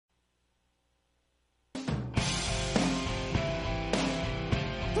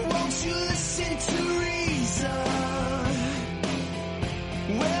Won't you listen to reason?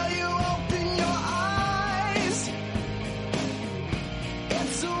 Will you open your eyes?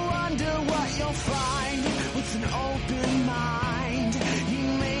 It's a wonder what you'll find with an open mind. You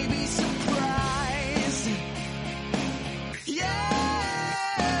may be surprised. Yeah.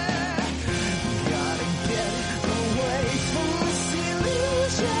 Gotta get away from this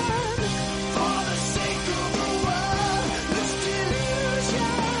illusion. For the sake of the world, this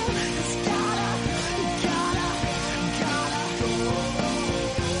delusion. It's gotta go.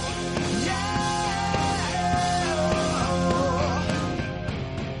 Yeah.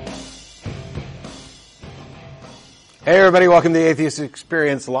 Hey everybody, welcome to the Atheist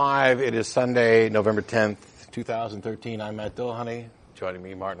Experience Live. It is Sunday, November 10th, 2013. I'm Matt Dillahunty. Joining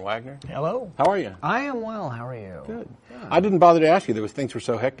me, Martin Wagner. Hello. How are you? I am well. How are you? Good. Yeah. I didn't bother to ask you. Things were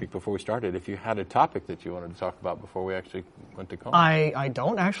so hectic before we started. If you had a topic that you wanted to talk about before we actually went to call. I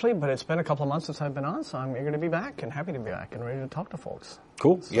don't actually, but it's been a couple of months since I've been on, so I'm eager to be back and happy to be back and ready to talk to folks.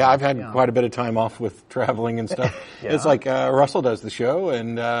 Cool. So, yeah, I've had quite a bit of time off with traveling and stuff. Yeah. It's like Russell does the show,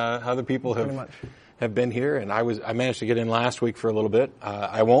 and other people have been here. And I managed to get in last week for a little bit.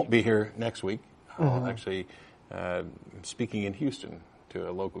 I won't be here next week. I'll actually speaking in Houston to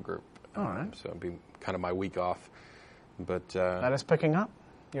a local group. All right. So it'll be kind of my week off. But that is picking up.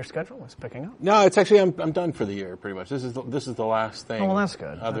 Your schedule is picking up. No, it's actually I'm done for the year pretty much. This is the last thing. Oh, well, that's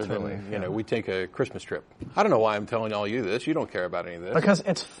good. Other That's than relief, you know, we take a Christmas trip. I don't know why I'm telling all you this. You don't care about any of this. Because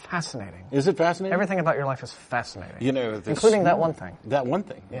it's fascinating. Is it fascinating? Everything about your life is fascinating. You know, including that one thing. That one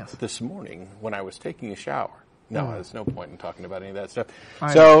thing. Yes. This morning when I was taking a shower. No, there's no point in talking about any of that stuff.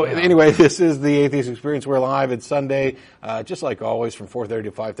 Anyway, this is the Atheist Experience. We're live. It's Sunday, just like always, from 4:30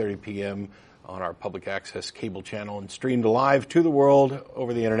 to 5:30 p.m. on our public access cable channel and streamed live to the world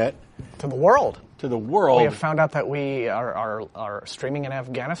over the internet. To the world. To the world. We have found out that we are streaming in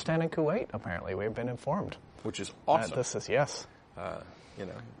Afghanistan and Kuwait, apparently. We've been informed. Which is awesome. This is, yes. You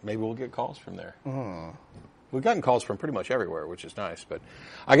know, maybe we'll get calls from there. We've gotten calls from pretty much everywhere, which is nice. But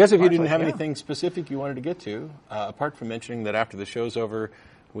I guess if you didn't have anything specific you wanted to get to, apart from mentioning that after the show's over,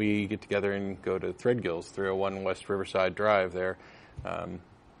 we get together and go to Threadgill's, 301 West Riverside Drive there.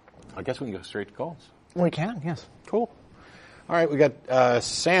 I guess we can go straight to calls. We can, yes. Cool. All right, we got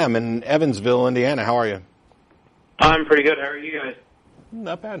Sam in Evansville, Indiana. How are you? I'm pretty good. How are you guys?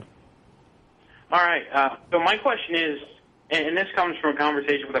 Not bad. All right. So my question is, and this comes from a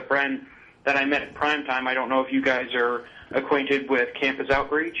conversation with a friend that I met at Primetime. I don't know if you guys are acquainted with Campus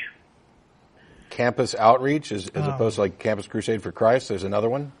Outreach. Campus Outreach, as opposed to like Campus Crusade for Christ? There's another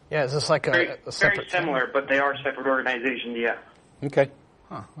one? Yeah, is this like a separate very similar, but they are separate organizations, yeah. Okay.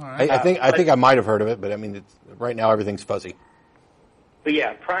 Huh, all right. I think I might have heard of it, but I mean, right now everything's fuzzy. But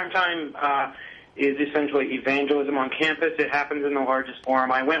yeah, Primetime is essentially evangelism on campus. It happens in the largest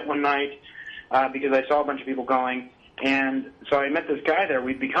forum. I went one night because I saw a bunch of people going, and so I met this guy there.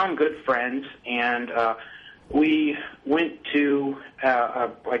 We've become good friends, and we went to a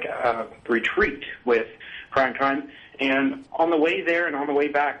retreat with Primetime. And on the way there and on the way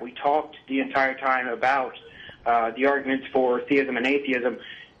back, we talked the entire time about the arguments for theism and atheism.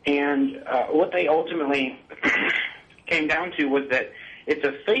 And what they ultimately came down to was that it's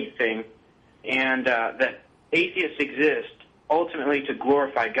a faith thing, and that atheists exist ultimately to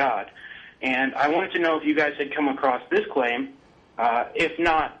glorify God. And I wanted to know if you guys had come across this claim, if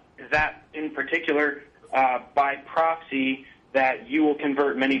not that in particular, by proxy, that you will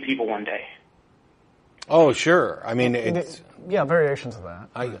convert many people one day. Oh, sure. I mean, it's... Yeah, variations of that.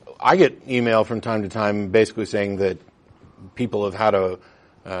 I get email from time to time basically saying that people have had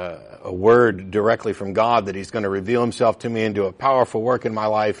a word directly from God that he's going to reveal himself to me and do a powerful work in my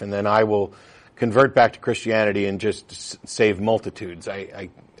life, and then I will convert back to Christianity and just save multitudes. I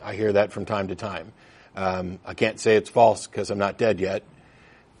hear that from time to time. I can't say it's false because I'm not dead yet,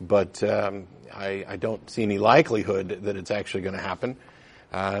 but I don't see any likelihood that it's actually going to happen.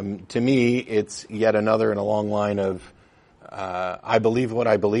 To me, it's yet another in a long line of I believe what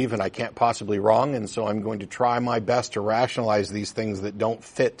I believe and I can't possibly wrong, and so I'm going to try my best to rationalize these things that don't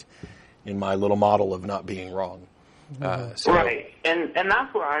fit in my little model of not being wrong. Right, and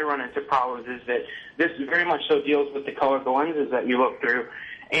that's where I run into problems, is that this very much so deals with the color of the lenses that you look through.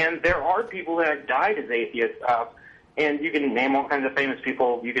 And there are people that have died as atheists, and you can name all kinds of famous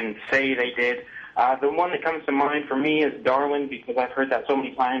people. You can say they did. The one that comes to mind for me is Darwin, because I've heard that so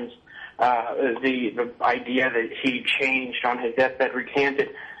many times. The idea that he changed on his deathbed recanted,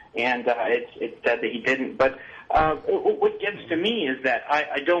 and it's said that he didn't. But what gets to me is that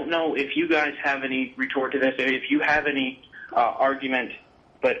I don't know if you guys have any retort to this, if you have any argument,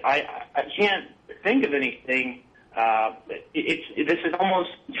 but I can't think of anything This is almost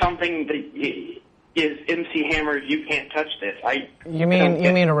something that is MC Hammer's "You can't touch this." You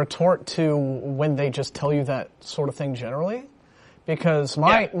mean a retort to when they just tell you that sort of thing generally? Because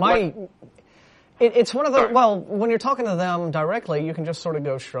it's one of the, well, when you're talking to them directly, you can just sort of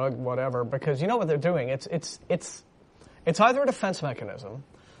go shrug, whatever, because you know what they're doing. It's either a defense mechanism,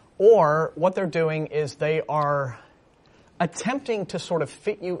 or what they're doing is they are attempting to sort of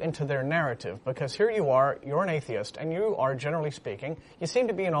fit you into their narrative, because here you are, you're an atheist, and you are, generally speaking, you seem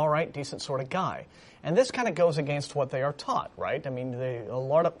to be an all right, decent sort of guy. And this kind of goes against what they are taught, right? I mean, a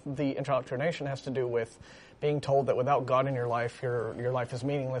lot of the indoctrination has to do with being told that without God in your life is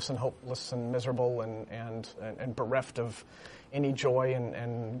meaningless and hopeless and miserable and bereft of any joy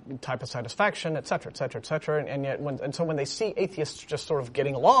and type of satisfaction, et cetera, et cetera, et cetera. And yet, so when they see atheists just sort of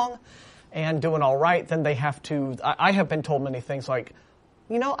getting along and doing all right, then they have to. I have been told many things like,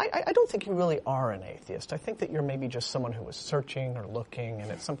 I don't think you really are an atheist. I think that you're maybe just someone who is searching or looking, and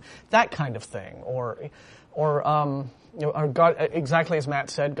it's that kind of thing, or God, exactly as Matt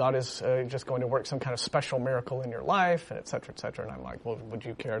said, God is just going to work some kind of special miracle in your life, and et cetera, et cetera. And I'm like, well, would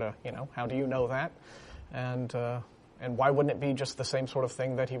you care to, how do you know that? And why wouldn't it be just the same sort of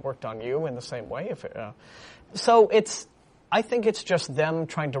thing that he worked on you in the same way? I think it's just them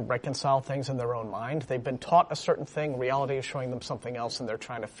trying to reconcile things in their own mind. They've been taught a certain thing, reality is showing them something else, and they're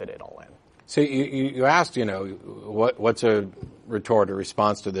trying to fit it all in. So you asked, what's a retort or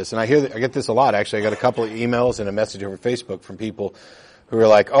response to this? And I get this a lot, actually. I got a couple of emails and a message over Facebook from people who are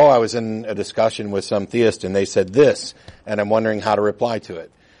like, I was in a discussion with some theist and they said this, and I'm wondering how to reply to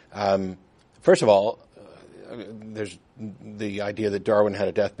it. First of all, there's the idea that Darwin had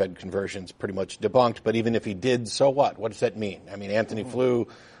a deathbed conversion is pretty much debunked, but even if he did, so what? What does that mean? I mean, Anthony Flew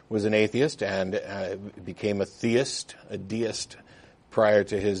was an atheist and became a theist, a deist, prior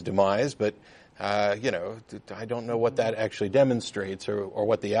to his demise, but I don't know what that actually demonstrates or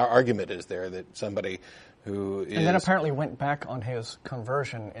what the argument is there that somebody who is... And then apparently went back on his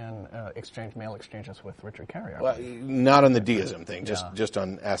conversion and mail exchanges with Richard Carey. Well, not on the deism thing, just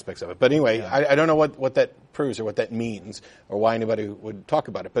on aspects of it. But anyway, I don't know what that proves or what that means or why anybody would talk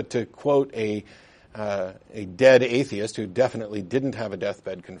about it. But to quote a dead atheist who definitely didn't have a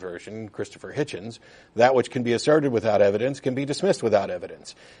deathbed conversion, Christopher Hitchens, that which can be asserted without evidence can be dismissed without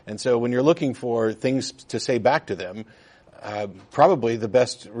evidence. And so when you're looking for things to say back to them, probably the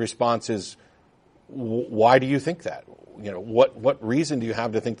best response is, why do you think that? What reason do you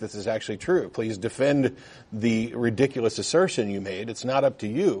have to think this is actually true? Please defend the ridiculous assertion you made. It's not up to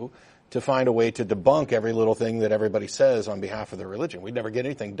you to find a way to debunk every little thing that everybody says on behalf of their religion. We'd never get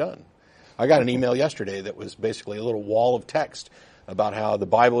anything done. I got an email yesterday that was basically a little wall of text about how the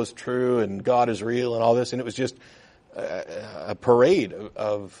Bible is true and God is real and all this, and it was just a parade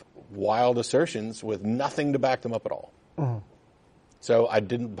of wild assertions with nothing to back them up at all. Mm-hmm. So I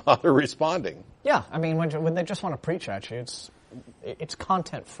didn't bother responding. Yeah, I mean, when they just want to preach at you, it's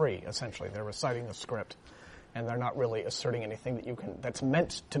content free, essentially. They're reciting the script, and they're not really asserting anything that's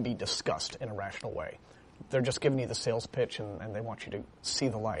meant to be discussed in a rational way. They're just giving you the sales pitch, and they want you to see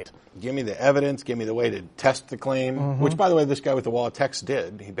the light. Give me the evidence, give me the way to test the claim, which, by the way, this guy with the wall of text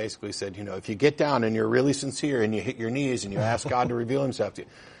did. He basically said, if you get down and you're really sincere and you hit your knees and you ask God to reveal himself to you,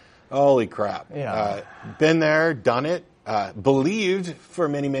 holy crap. Yeah. Been there, done it, believed for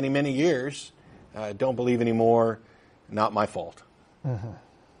many, many, many years, don't believe anymore, not my fault. Mm-hmm.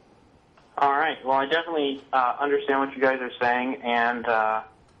 All right. Well, I definitely understand what you guys are saying, and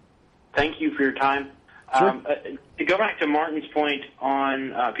thank you for your time. Sure. To go back to Martin's point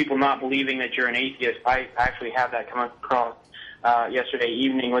on people not believing that you're an atheist, I actually had that come across yesterday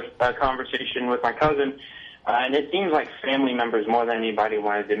evening with a conversation with my cousin, and it seems like family members more than anybody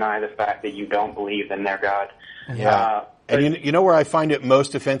want to deny the fact that you don't believe in their God. Yeah. And you know where I find it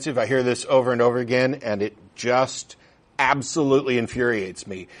most offensive? I hear this over and over again, and it just absolutely infuriates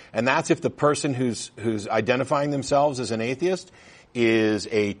me. And that's if the person who's identifying themselves as an atheist is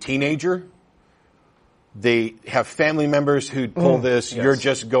a teenager. They have family members who pull this, yes, you're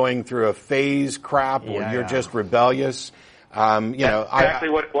just going through a phase crap, or you're just rebellious. That's exactly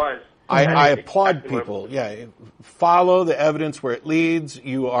what it was. I applaud people. Yeah, follow the evidence where it leads.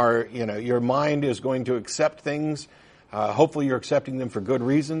 You are, your mind is going to accept things. Hopefully you're accepting them for good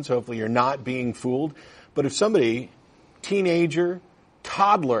reasons. Hopefully you're not being fooled. But if somebody, teenager,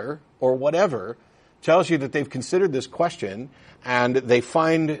 toddler, or whatever, tells you that they've considered this question and they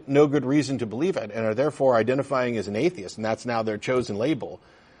find no good reason to believe it and are therefore identifying as an atheist, and that's now their chosen label,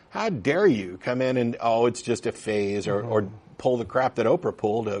 how dare you come in and, it's just a phase, or pull the crap that Oprah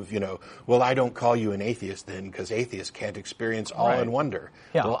pulled of, well, I don't call you an atheist then because atheists can't experience awe and wonder.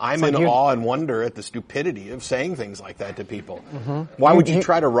 Yeah. Well, I'm It's in like awe and wonder at the stupidity of saying things like that to people. Why would you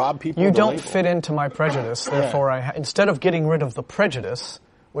try to rob people You of the don't label? fit into my prejudice, therefore instead of getting rid of the prejudice,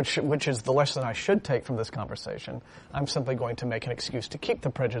 which is the lesson I should take from this conversation, I'm simply going to make an excuse to keep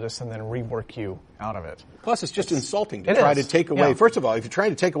the prejudice and then rework you out of it. Plus, it's just insulting to it try is. to take away. Yeah. First of all, if you're trying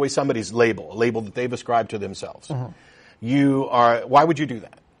to take away somebody's label, a label that they've ascribed to themselves, why would you do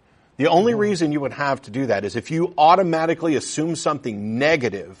that? The only reason you would have to do that is if you automatically assume something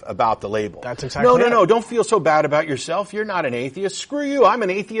negative about the label. That's exactly it. No, don't feel so bad about yourself. You're not an atheist. Screw you. I'm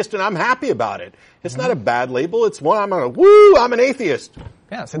an atheist and I'm happy about it. It's not a bad label. It's one I'm an atheist.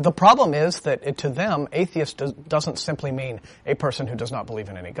 Yes, and the problem is that to them, atheist doesn't simply mean a person who does not believe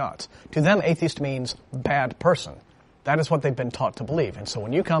in any gods. To them, atheist means bad person. That is what they've been taught to believe. And so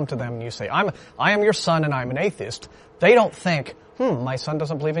when you come to them and you say, I am your son and I'm an atheist, they don't think, my son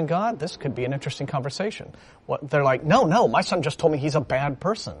doesn't believe in God? This could be an interesting conversation. They're like, no, my son just told me he's a bad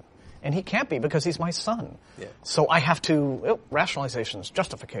person. And he can't be because he's my son. Yeah. So I have to, rationalizations,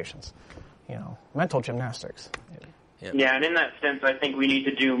 justifications, mental gymnastics. Yeah, and in that sense, I think we need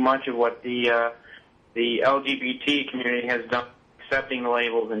to do much of what the LGBT community has done, accepting the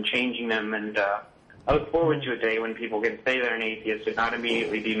labels and changing them. And I look forward to a day when people can say they're an atheist and not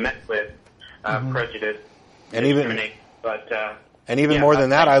immediately be met with prejudice And discrimination. Even more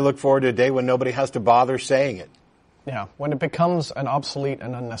than that, I look forward to a day when nobody has to bother saying it. Yeah, when it becomes an obsolete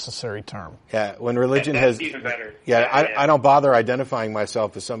and unnecessary term. Yeah, when religion that's has... even better. I don't bother identifying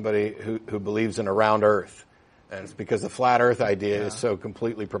myself as somebody who believes in a round earth. And it's because the flat earth idea is so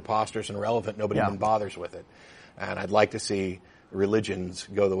completely preposterous and irrelevant, nobody even bothers with it. And I'd like to see religions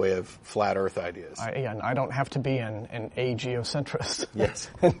go the way of flat earth ideas. I don't have to be an geocentrist. Yes.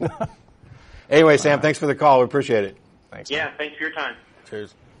 Anyway, Sam, thanks for the call. We appreciate it. Thanks. Yeah, thanks for your time.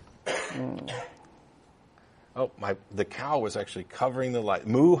 Cheers. The cow was actually covering the light.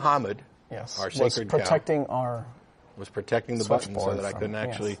 Muhammad, our sacred cow, was protecting the button so that I couldn't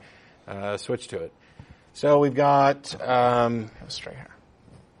actually switch to it. So we've got straight here.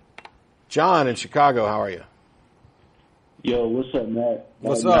 John in Chicago. How are you? Yo, what's up, Matt?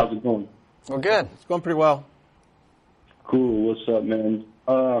 What's up? How's it going? Well, good. It's going pretty well. Cool. What's up, man?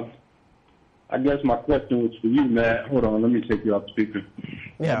 I guess my question was for you, Matt. Hold on, let me take you off speaker.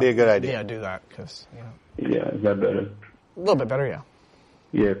 That'd be a good idea. Yeah, do that, because, Yeah, is that better? A little bit better, yeah.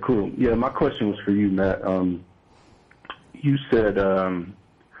 Yeah, cool. Yeah, my question was for you, Matt. You said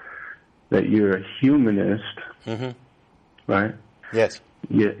that you're a humanist, right? Yes.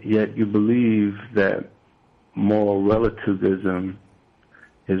 Yet you believe that moral relativism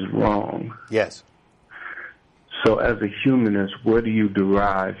is wrong. Yes. So as a humanist, where do you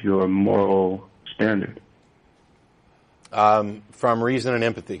derive your moral standard? From reason and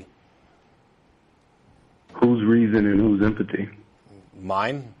empathy. Whose reason and whose empathy?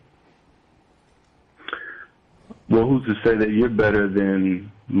 Mine. Well, who's to say that you're better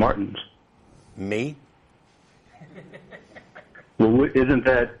than Martin's? Me. Well, isn't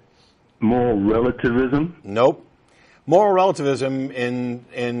that moral relativism? Nope. Moral relativism,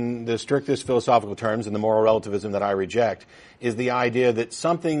 in the strictest philosophical terms, and the moral relativism that I reject, is the idea that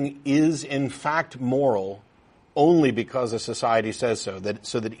something is in fact moral only because a society says so.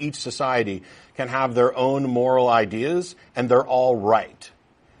 So that each society can have their own moral ideas and they're all right.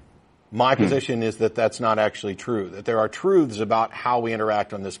 My position is that that's not actually true, that there are truths about how we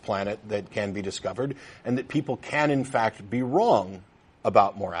interact on this planet that can be discovered, and that people can, in fact, be wrong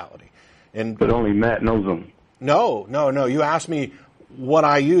about morality. But only Matt knows them. No. You asked me what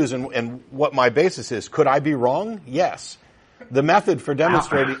I use and what my basis is. Could I be wrong? Yes. The method for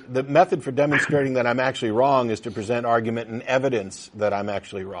demonstrating that I'm actually wrong is to present argument and evidence that I'm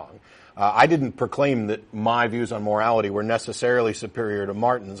actually wrong. I didn't proclaim that my views on morality were necessarily superior to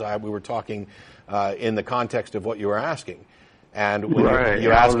Martin's. We were talking in the context of what you were asking. And when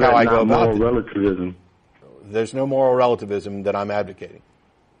you ask how I go about it, relativism. There's no moral relativism that I'm advocating.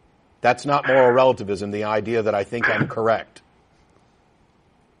 That's not moral relativism, the idea that I think I'm correct.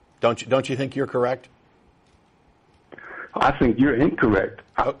 Don't you think you're correct? I think you're incorrect.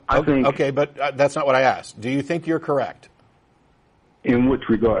 I think. Okay, but that's not what I asked. Do you think you're correct? In which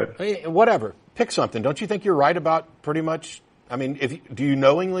regard? Whatever. Pick something. Don't you think you're right about pretty much? I mean, do you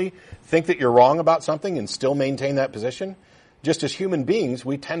knowingly think that you're wrong about something and still maintain that position? Just as human beings,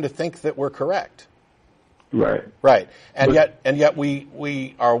 we tend to think that we're correct. Right. And yet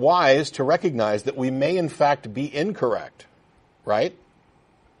we are wise to recognize that we may in fact be incorrect. Right?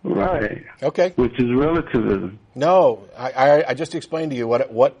 Right. Okay. Which is relativism. No, I just explained to you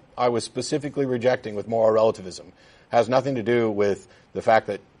what I was specifically rejecting with moral relativism. has nothing to do with the fact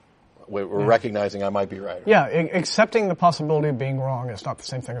that we're recognizing I might be right. Yeah, accepting the possibility of being wrong is not the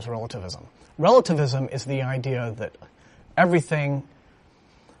same thing as relativism. Relativism is the idea that everything,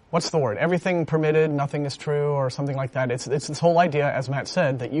 what's the word? Everything permitted, nothing is true, or something like that. It's this whole idea, as Matt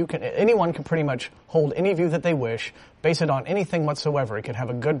said, that anyone can pretty much hold any view that they wish, base it on anything whatsoever. It could have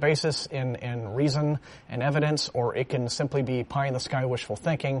a good basis in reason and evidence, or it can simply be pie in the sky wishful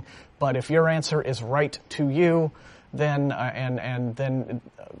thinking. But if your answer is right to you, then then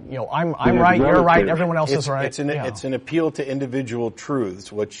I'm right, you're right, everyone else is right. It's an appeal to individual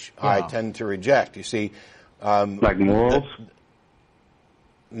truths, which I tend to reject. You see, like morals.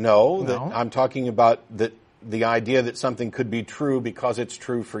 No. I'm talking about the idea that something could be true because it's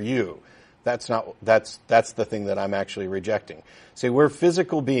true for you. That's the thing that I'm actually rejecting. See, we're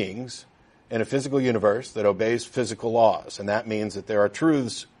physical beings in a physical universe that obeys physical laws, and that means that there are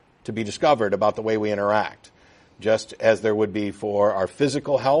truths to be discovered about the way we interact. Just as there would be for our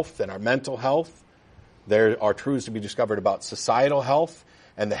physical health and our mental health, there are truths to be discovered about societal health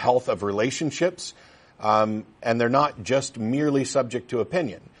and the health of relationships, and they're not just merely subject to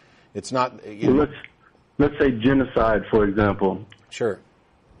opinion. It's not. Let's say genocide, for example. Sure.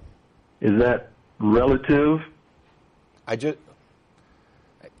 Is that relative?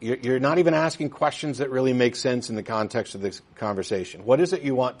 You're not even asking questions that really make sense in the context of this conversation. What is it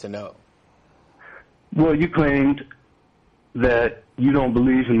you want to know? Well, you claimed that you don't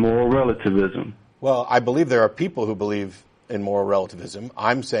believe in moral relativism. Well, I believe there are people who believe in moral relativism.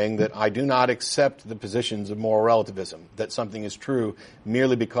 I'm saying that I do not accept the positions of moral relativism, that something is true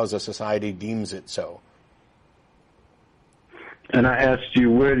merely because a society deems it so. And I asked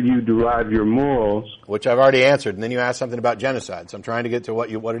you, where do you derive your morals? Which I've already answered, and then you asked something about genocide. So I'm trying to get to what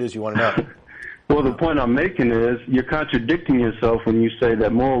it is you want to know. Well, the point I'm making is you're contradicting yourself when you say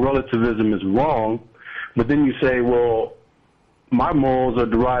that moral relativism is wrong, but then you say, well, my morals are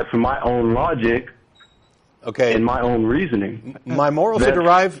derived from my own logic and my own reasoning. My morals are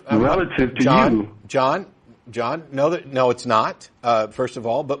derived relative to you. John, no, it's not, first of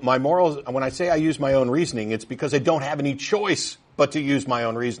all. But my morals, when I say I use my own reasoning, it's because I don't have any choice but to use my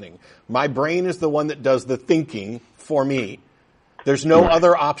own reasoning. My brain is the one that does the thinking for me. There's no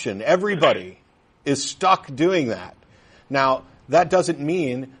other option. Everybody is stuck doing that. Now, that doesn't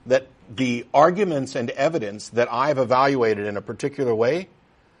mean that the arguments and evidence that I've evaluated in a particular way,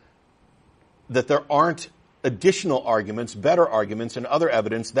 that there aren't additional arguments, better arguments, and other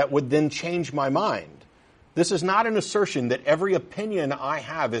evidence that would then change my mind. This is not an assertion that every opinion I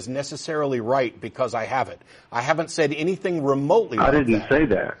have is necessarily right because I have it. I haven't said anything remotely like that. I didn't say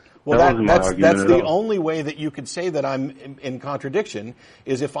that. Well, that's the only way that you could say that I'm in contradiction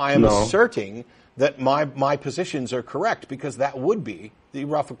is if I am asserting that my positions are correct, because that would be the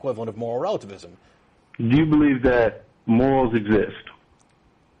rough equivalent of moral relativism. Do you believe that morals exist?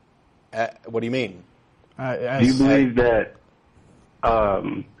 What do you mean? Do you believe that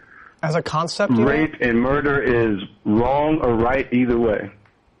as a concept, rape and murder is wrong or right either way?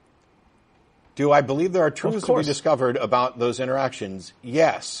 Do I believe there are truths to be discovered about those interactions?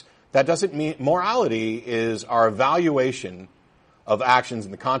 Yes. That doesn't mean morality is our evaluation of actions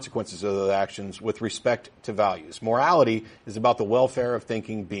and the consequences of those actions with respect to values. Morality is about the welfare of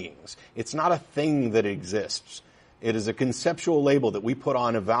thinking beings. It's not a thing that exists. It is a conceptual label that we put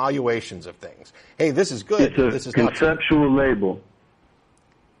on evaluations of things. Hey, this is good. This is not conceptual label.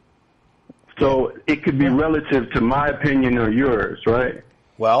 So it could be relative to my opinion or yours, right?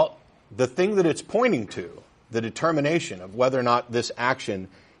 Well, the thing that it's pointing to, the determination of whether or not this action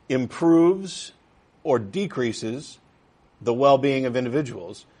improves or decreases the well-being of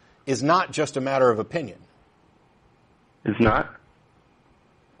individuals, is not just a matter of opinion. It's not?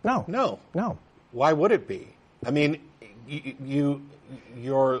 No. Why would it be? I mean,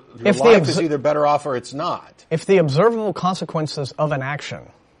 your life is either better off or it's not. If the observable consequences of an action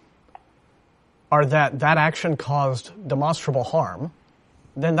are that action caused demonstrable harm,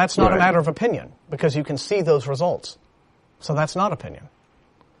 then that's not a matter of opinion, because you can see those results. So that's not opinion.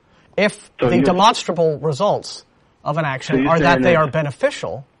 If the demonstrable results of an action are that they are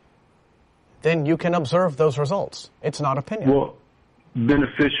beneficial, then you can observe those results. It's not opinion. Well,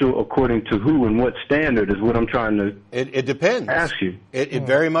 beneficial according to who and what standard is what I'm trying to It depends. Ask you. It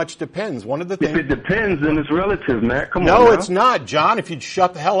very much depends. One of the things. If it depends, then it's relative, Matt. Come on. No, it's not, John. If you'd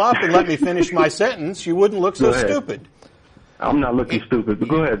shut the hell up and let me finish my sentence, you wouldn't look so stupid. I'm not looking stupid, but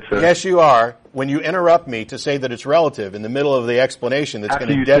go ahead, sir. Yes, you are. When you interrupt me to say that it's relative in the middle of the explanation that's going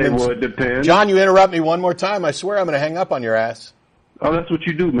to demonstrate. Well, it depends. John, you interrupt me one more time, I swear I'm going to hang up on your ass. Oh, that's what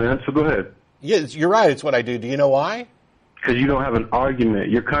you do, man. So go ahead. Yes, you're right. It's what I do. Do you know why? Because you don't have an argument.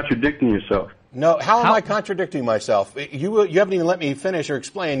 You're contradicting yourself. No, how am I contradicting myself? You haven't even let me finish or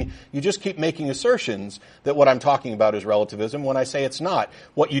explain. You just keep making assertions that what I'm talking about is relativism when I say it's not.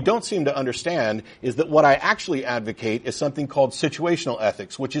 What you don't seem to understand is that what I actually advocate is something called situational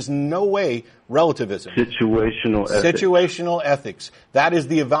ethics, which is in no way relativism. Situational ethics. Situational ethics. That is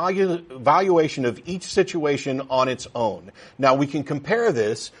the evaluation of each situation on its own. Now, we can compare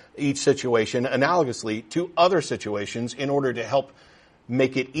each situation analogously to other situations in order to help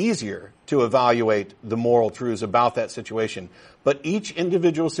make it easier to evaluate the moral truths about that situation. But each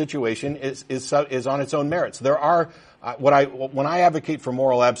individual situation is on its own merits. There are when I advocate for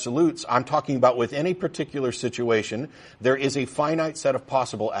moral absolutes, I'm talking about with any particular situation, there is a finite set of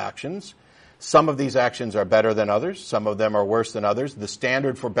possible actions. Some of these actions are better than others. Some of them are worse than others. The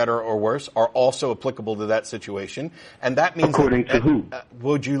standard for better or worse are also applicable to that situation. And that means according to who?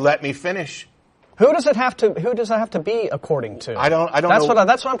 Would you let me finish? Who does it have to be according to? I don't that's know.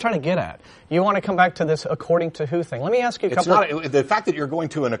 That's what I'm trying to get at. You want to come back to this according to who thing. Let me ask you a couple. The fact that you're going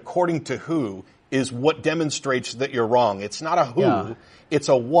to an according to who is what demonstrates that you're wrong. It's not a who, it's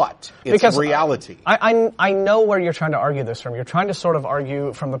a what. It's because reality. I know where you're trying to argue this from. You're trying to sort of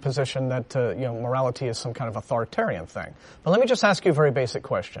argue from the position that morality is some kind of authoritarian thing. But let me just ask you a very basic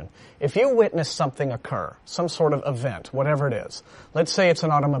question. If you witness something occur, some sort of event, whatever it is, let's say it's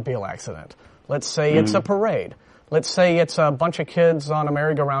an automobile accident. Let's say it's a parade. Let's say it's a bunch of kids on a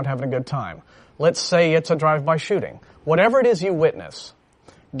merry-go-round having a good time. Let's say it's a drive-by shooting. Whatever it is you witness,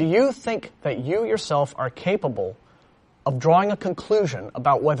 do you think that you yourself are capable of drawing a conclusion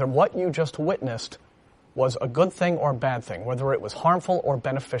about whether what you just witnessed was a good thing or a bad thing, whether it was harmful or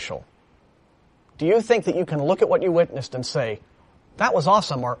beneficial? Do you think that you can look at what you witnessed and say, that was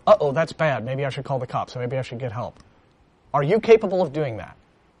awesome, or uh-oh, that's bad, maybe I should call the cops, or maybe I should get help? Are you capable of doing that?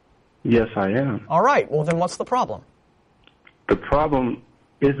 Yes, I am. All right. Well, then what's the problem? The problem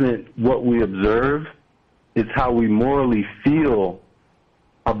isn't what we observe. It's how we morally feel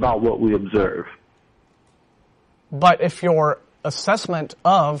about what we observe. But if your assessment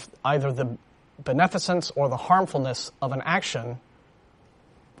of either the beneficence or the harmfulness of an action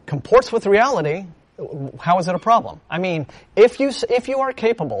comports with reality, how is it a problem? I mean, if you are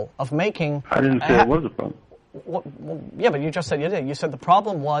capable of making... I didn't say it was a problem. Well, yeah, but you just said you did. You said the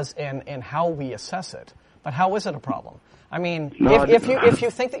problem was in how we assess it. But how is it a problem? I mean, if you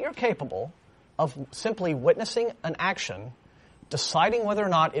think that you're capable of simply witnessing an action, deciding whether or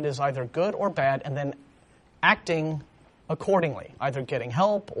not it is either good or bad, and then acting accordingly, either getting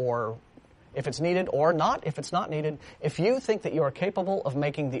help or if it's needed or not, if it's not needed, if you think that you are capable of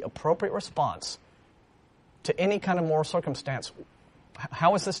making the appropriate response to any kind of moral circumstance,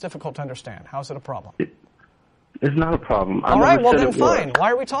 how is this difficult to understand? How is it a problem? It's not a problem. All right, well then fine.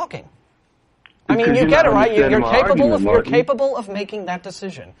 Why are we talking? I mean, you get it, right? You're capable of making that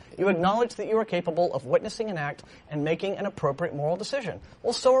decision. You acknowledge that you are capable of witnessing an act and making an appropriate moral decision.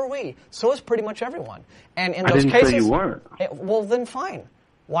 Well, so are we. So is pretty much everyone. And in those cases, I didn't say you weren't. Well, then fine.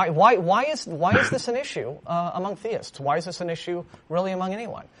 Why is this an issue among theists? Why is this an issue really among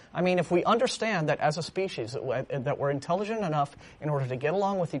anyone? I mean, if we understand that as a species that we're intelligent enough in order to get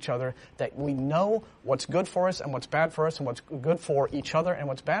along with each other, that we know what's good for us and what's bad for us and what's good for each other and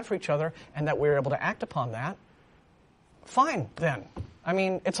what's bad for each other, and that we're able to act upon that, fine then. I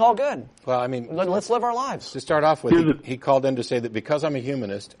mean, it's all good. Well, I mean, let's live our lives. To start off with, he called in to say that because I'm a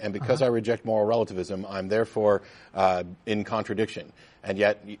humanist and because I reject moral relativism, I'm therefore in contradiction. And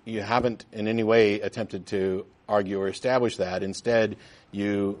yet you haven't in any way attempted to argue or establish that. Instead,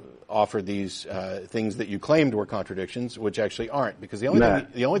 you offer these things that you claimed were contradictions, which actually aren't. Because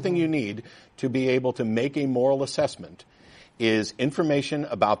the only thing you need to be able to make a moral assessment is information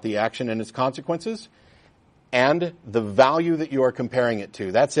about the action and its consequences and the value that you are comparing it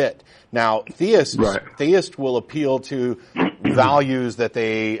to. That's it. Now, theists will appeal to values that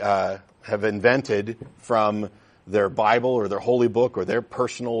they have invented from their Bible or their holy book or their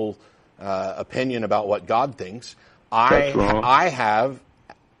personal opinion about what God thinks. That's wrong. I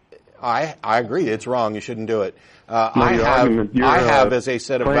agree. It's wrong. You shouldn't do it. I have as a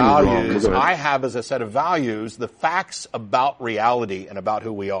set of values. I have as a set of values the facts about reality and about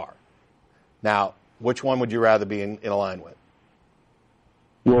who we are. Now, which one would you rather be in line with?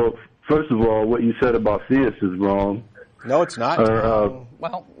 Well, first of all, what you said about theists is wrong. No, it's not.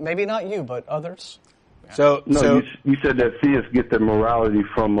 Well, maybe not you, but others. You said that theists get their morality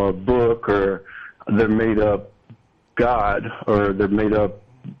from a book, or they're made up God, or they're made up.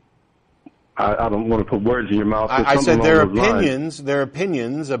 I don't want to put words in your mouth. I said their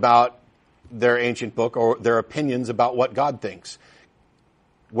opinions about their ancient book, or their opinions about what God thinks.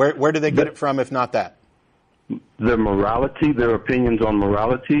 Where do they get it from, if not that? Their morality, their opinions on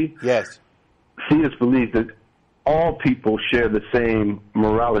morality? Yes. theists believe that all people share the same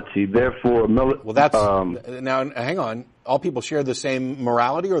morality. Therefore, well, that's now. Hang on. All people share the same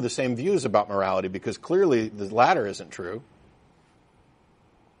morality or the same views about morality, because clearly the latter isn't true.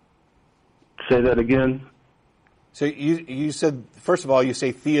 Say that again. So you said, first of all, you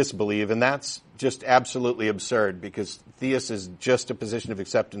say theists believe, and that's just absolutely absurd, because theist is just a position of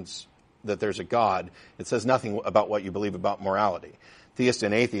acceptance that there's a God. It says nothing about what you believe about morality. Theist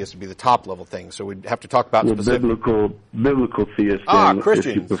and atheist would be the top level thing, so we'd have to talk about specific. Biblical theists. Christians.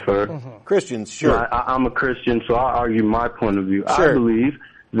 If you prefer. Mm-hmm. Christians, sure. No, I'm a Christian, so I argue my point of view. Sure. I believe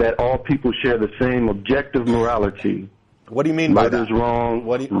that all people share the same objective morality. What do you mean by that? Murder is wrong.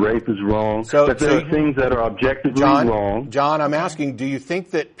 Rape is wrong. So there are things that are objectively wrong. John, I'm asking, do you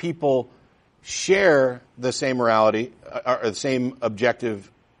think that people share the same morality or the same objective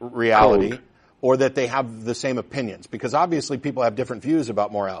reality? Code. Or that they have the same opinions? Because obviously people have different views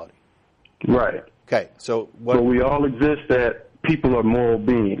about morality. Right. Okay, so what... But we all exist that people are moral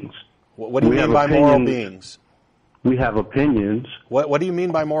beings. What do you mean by moral beings? We have opinions. What do you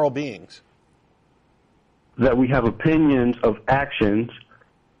mean by moral beings? That we have opinions of actions,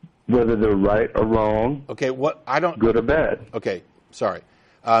 whether they're right or wrong. Okay, good or bad. Okay, sorry.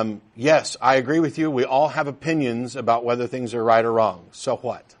 Yes, I agree with you. We all have opinions about whether things are right or wrong. So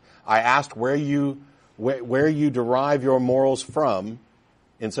what? I asked where you derive your morals from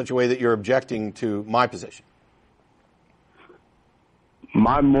in such a way that you're objecting to my position.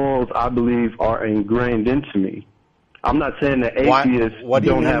 My morals, I believe, are ingrained into me. I'm not saying that atheists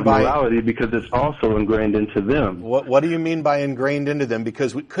don't have morality, because it's also ingrained into them. What do you mean by ingrained into them?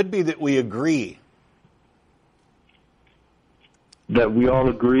 Because it could be that we agree. That we all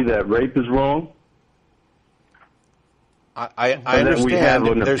agree that rape is wrong? I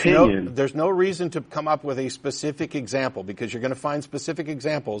understand. There's no reason to come up with a specific example, because you're going to find specific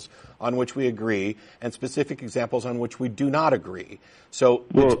examples on which we agree and specific examples on which we do not agree. So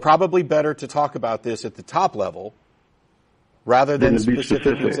it's probably better to talk about this at the top level rather than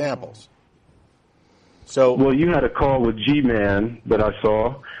specific examples. So, well, you had a call with G-Man that I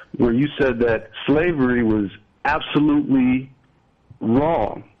saw where you said that slavery was absolutely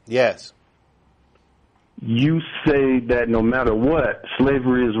wrong. Yes. You say that no matter what,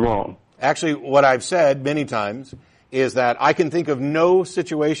 slavery is wrong. Actually, what I've said many times is that I can think of no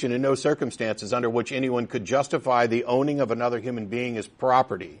situation and no circumstances under which anyone could justify the owning of another human being as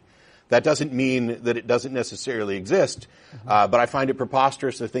property. That doesn't mean that it doesn't necessarily exist, but I find it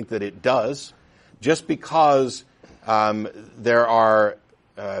preposterous to think that it does. Just because there are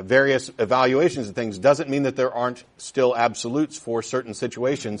various evaluations of things doesn't mean that there aren't still absolutes for certain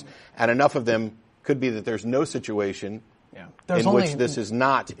situations, and enough of them could be that there's no situation in which this is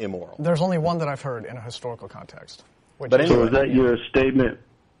not immoral. There's only one that I've heard in a historical context. But anyway, so is that your statement,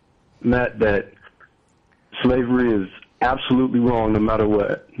 Matt, that slavery is absolutely wrong no matter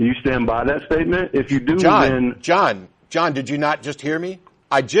what? Do you stand by that statement? If you do, then... John, did you not just hear me?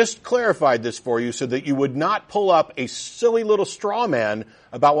 I just clarified this for you so that you would not pull up a silly little straw man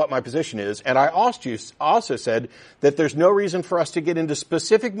about what my position is. And I also said that there's no reason for us to get into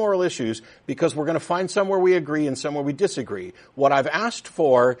specific moral issues, because we're going to find somewhere we agree and somewhere we disagree. What I've asked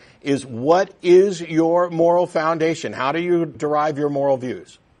for is, what is your moral foundation? How do you derive your moral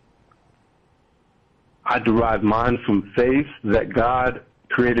views? I derive mine from faith that God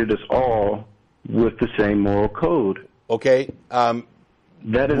created us all with the same moral code. Okay.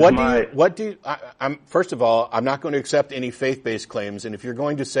 That is first of all, I'm not going to accept any faith-based claims, and if you're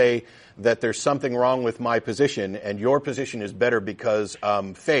going to say that there's something wrong with my position and your position is better because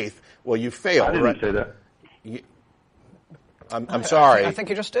faith, well, you failed. I didn't say that. I'm sorry. I think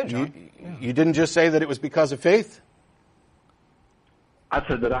you just did, John. You didn't just say that it was because of faith? I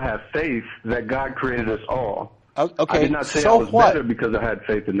said that I have faith that God created us all. Okay, I did not say I was better because I had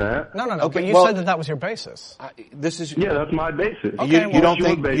faith in that. No. Okay, but you said that was your basis. That's my basis. Okay, you don't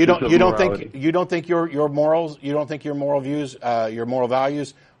think your morals, you don't think your moral views, your moral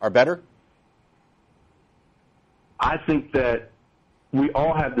values are better? I think that we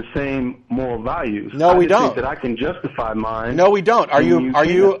all have the same moral values. No, we don't. I think that I can justify mine. No, we don't. Are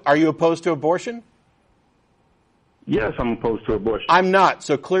you opposed to abortion? Yes, I'm opposed to abortion. I'm not.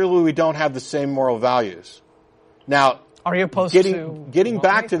 So clearly, we don't have the same moral values. Now, are you opposed getting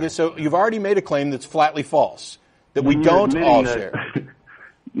back to this? So you've already made a claim that's flatly false, that we don't all share.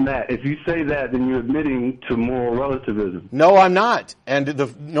 Matt, if you say that, then you're admitting to moral relativism. No, I'm not. And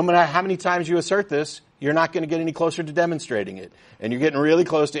no matter how many times you assert this, you're not going to get any closer to demonstrating it, and you're getting really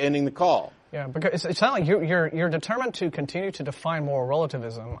close to ending the call. Yeah, because it sounds like you're determined to continue to define moral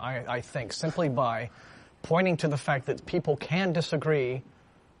relativism. I think simply by pointing to the fact that people can disagree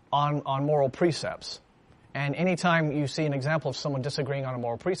on moral precepts. And anytime you see an example of someone disagreeing on a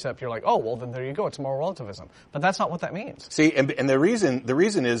moral precept, you're like, oh, well, then there you go. It's moral relativism. But that's not what that means. See, and the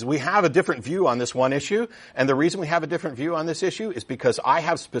reason is we have a different view on this one issue. And the reason we have a different view on this issue is because I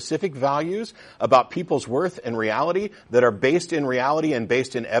have specific values about people's worth and reality that are based in reality and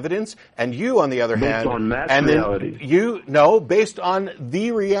based in evidence. And you, on the other hand, on mass and reality. then based on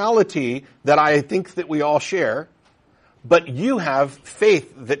the reality that I think that we all share. But you have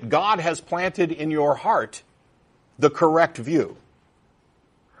faith that God has planted in your heart the correct view.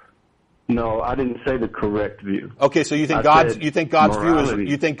 No, I didn't say the correct view. Okay, so you think God's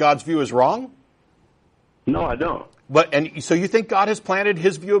view is wrong? No, I don't. So you think God has planted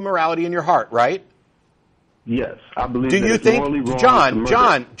His view of morality in your heart, right? Yes, I believe. Do that you it's morally think,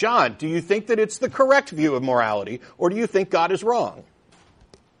 wrong John? Do you think that it's the correct view of morality, or do you think God is wrong?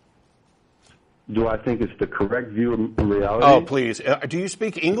 Do I think it's the correct view of reality? Oh, please. Do you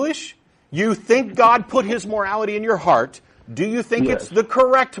speak English? You think God put His morality in your heart. Do you think Yes. it's the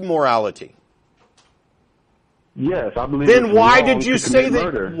correct morality? Yes, I believe. Then it's why wrong did you to say commit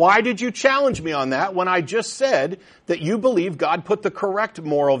that? murder. Why did you challenge me on that when I just said that you believe God put the correct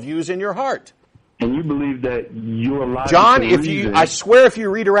moral views in your heart? And you believe that you're alive. John, to I swear if you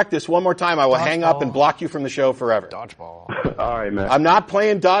redirect this one more time, I will hang up Dodgeball. and block you from the show forever. Dodgeball. All right, man. I'm not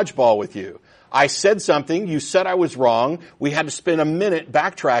playing dodgeball with you. I said something, you said I was wrong, we had to spend a minute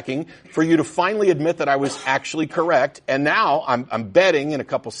backtracking for you to finally admit that I was actually correct, and now I'm betting in a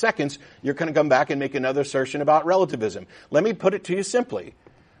couple seconds you're going to come back and make another assertion about relativism. Let me put it to you simply.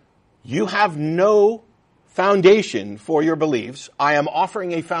 You have no foundation for your beliefs. I am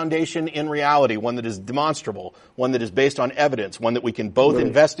offering a foundation in reality, one that is demonstrable, one that is based on evidence, one that we can both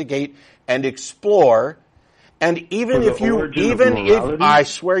investigate and explore. And even if I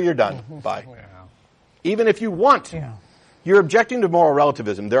swear you're done. Bye. Yeah. Even if you want, Yeah. you're objecting to moral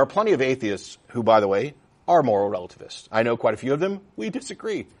relativism. There are plenty of atheists who, by the way, are moral relativists. I know quite a few of them. We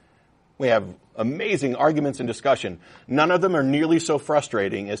disagree. We have amazing arguments and discussion. None of them are nearly so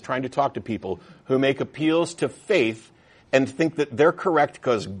frustrating as trying to talk to people who make appeals to faith and think that they're correct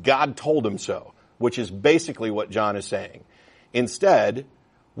because God told them so, which is basically what John is saying. Instead,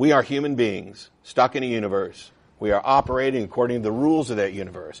 we are human beings stuck in a universe. We are operating according to the rules of that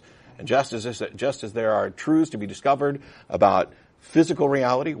universe. And just as there are truths to be discovered about physical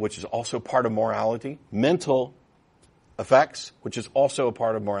reality, which is also part of morality, mental effects, which is also a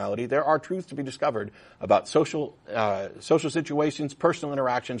part of morality, there are truths to be discovered about social situations, personal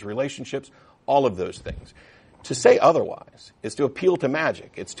interactions, relationships, all of those things. To say otherwise is to appeal to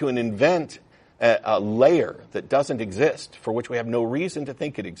magic. It's to invent a layer that doesn't exist, for which we have no reason to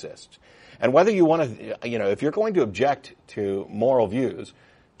think it exists. And whether you want to, if you're going to object to moral views,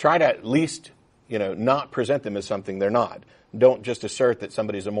 try to at least, not present them as something they're not. Don't just assert that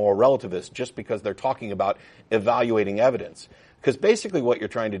somebody's a moral relativist just because they're talking about evaluating evidence. Because basically what you're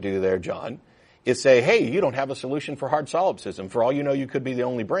trying to do there, John, is say, hey, you don't have a solution for hard solipsism. For all you know, you could be the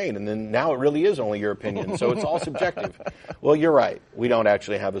only brain, and then now it really is only your opinion, so it's all subjective. Well, you're right. We don't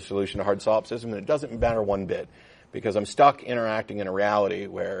actually have a solution to hard solipsism, and it doesn't matter one bit, because I'm stuck interacting in a reality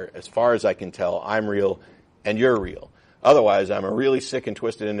where, as far as I can tell, I'm real and you're real. Otherwise, I'm a really sick and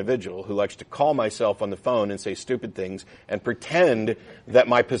twisted individual who likes to call myself on the phone and say stupid things and pretend that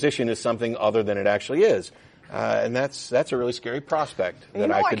my position is something other than it actually is. And that's a really scary prospect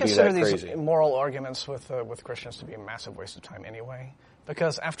that I could be that crazy. I consider these moral arguments with Christians to be a massive waste of time anyway.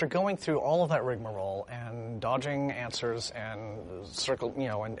 Because after going through all of that rigmarole and dodging answers and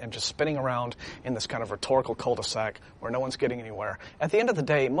and just spinning around in this kind of rhetorical cul-de-sac where no one's getting anywhere, at the end of the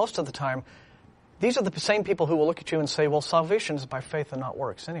day, most of the time, these are the same people who will look at you and say, well, salvation is by faith and not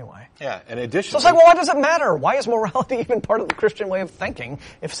works anyway. Yeah, and additionally... So it's like, well, why does it matter? Why is morality even part of the Christian way of thinking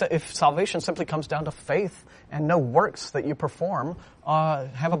if salvation simply comes down to faith and no works that you perform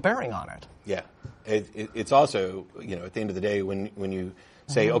have a bearing on it? Yeah. It's also, at the end of the day, when you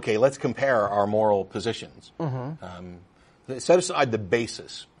say, okay, let's compare our moral positions, set aside the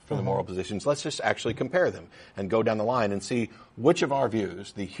basis for the moral positions, let's just actually compare them and go down the line and see which of our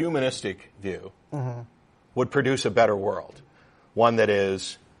views, the humanistic view, would produce a better world. One that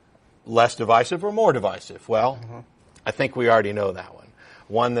is less divisive or more divisive? Well, I think we already know that one.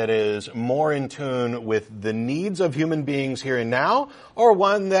 One that is more in tune with the needs of human beings here and now, or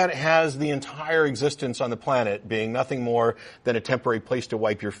one that has the entire existence on the planet being nothing more than a temporary place to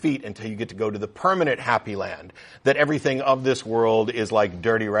wipe your feet until you get to go to the permanent happy land, that everything of this world is like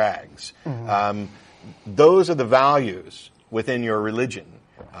dirty rags. Those are the values within your religion.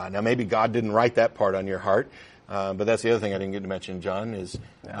 Now, maybe God didn't write that part on your heart, But that's the other thing I didn't get to mention, John, is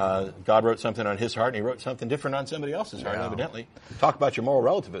God wrote something on his heart, and he wrote something different on somebody else's heart, evidently. Talk about your moral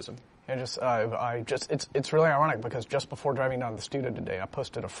relativism. And it's really ironic because just before driving down to the studio today, I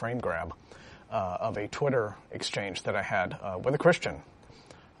posted a frame grab of a Twitter exchange that I had with a Christian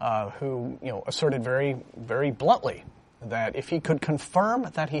who asserted very, very bluntly that if he could confirm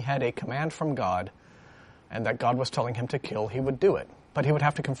that he had a command from God and that God was telling him to kill, he would do it. But he would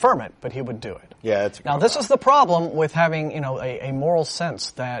have to confirm it, but he would do it. Yeah, now this is the problem with having a moral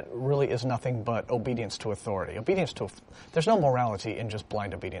sense that really is nothing but obedience to authority. There's no morality in just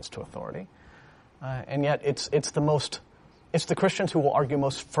blind obedience to authority, and yet it's the Christians who will argue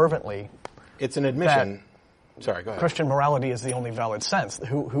most fervently. It's an admission. Sorry, go ahead. Christian morality is the only valid sense.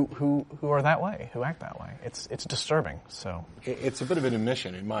 Who are that way? Who act that way? It's disturbing. So it's a bit of an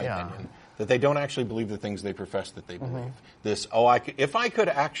admission, in my opinion, that they don't actually believe the things they profess that they believe. If I could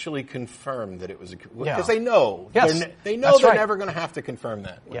actually confirm that it was because they know, they're never going to have to confirm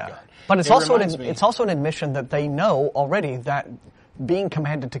that with God. But it's also an admission that they know already that being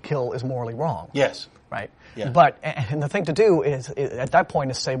commanded to kill is morally wrong. Yes. Right. Yeah. But and the thing to do is at that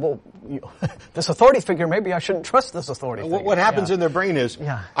point is say, well, this authority figure, maybe I shouldn't trust this authority figure. What happens in their brain is,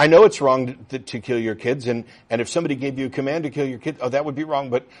 I know it's wrong to kill your kids, and if somebody gave you a command to kill your kids, that would be wrong.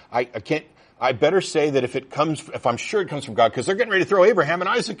 But I can't. I better say that if I'm sure it comes from God, because they're getting ready to throw Abraham and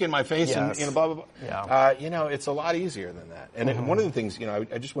Isaac in my face, and blah blah blah. Yeah. It's a lot easier than that. And one of the things,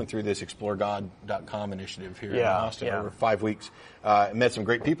 I just went through this ExploreGod.com initiative here in Austin over 5 weeks. Met some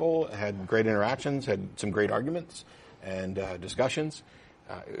great people, had great interactions, had some great arguments and discussions.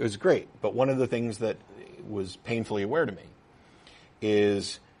 It was great. But one of the things that was painfully aware to me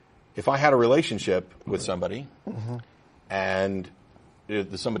is if I had a relationship with somebody and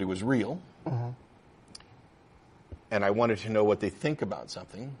somebody was real, and I wanted to know what they think about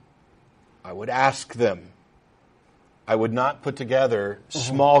something, I would ask them. I would not put together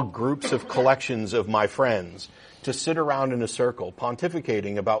small groups of collections of my friends to sit around in a circle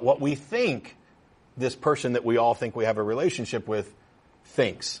pontificating about what we think this person that we all think we have a relationship with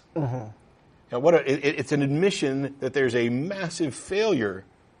thinks. It's an admission that there's a massive failure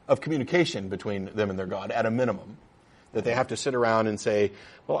of communication between them and their God at a minimum. That they have to sit around and say,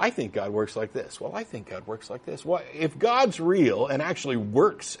 well, I think God works like this. Well, I think God works like this. Well, if God's real and actually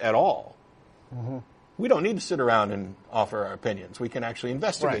works at all, we don't need to sit around and offer our opinions. We can actually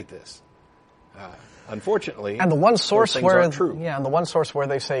investigate this. Unfortunately, and the one source aren't true. And the one source where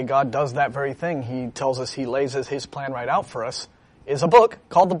they say God does that very thing, he tells us he lays his plan right out for us, is a book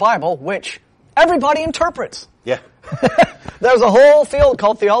called the Bible, which everybody interprets. Yeah. There's a whole field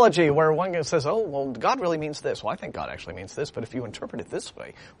called theology where one guy says, oh, well, God really means this. Well, I think God actually means this, but if you interpret it this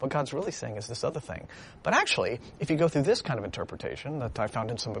way, what God's really saying is this other thing. But actually, if you go through this kind of interpretation that I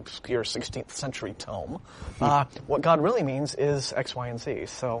found in some obscure 16th century tome, what God really means is X, Y, and Z.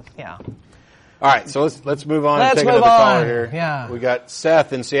 So, yeah. All right, so let's move on and take another caller here. Yeah. We got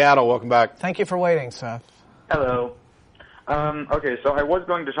Seth in Seattle. Welcome back. Thank you for waiting, Seth. Hello. Okay, so I was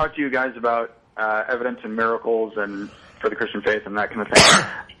going to talk to you guys about evidence and miracles and for the Christian faith and that kind of thing.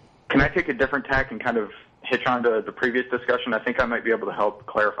 Can I take a different tack and kind of hitch on to the previous discussion? I think I might be able to help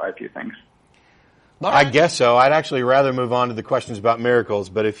clarify a few things. I guess so. I'd actually rather move on to the questions about miracles,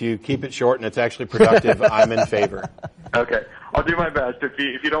 but if you keep it short and it's actually productive, I'm in favor. Okay. I'll do my best.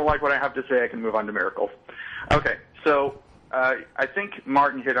 If you don't like what I have to say, I can move on to miracles. Okay. So I think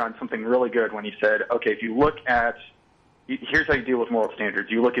Martin hit on something really good when he said, okay, if you look at here's how you deal with moral standards.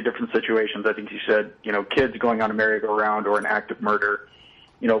 You look at different situations. I think you said, kids going on a merry-go-round or an act of murder.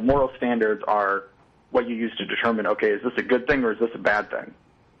 Moral standards are what you use to determine, okay, is this a good thing or is this a bad thing?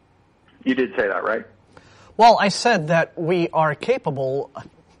 You did say that, right? Well, I said that we are capable,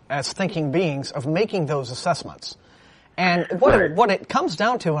 as thinking beings, of making those assessments. And what it comes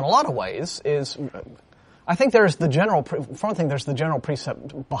down to in a lot of ways is, I think there's the general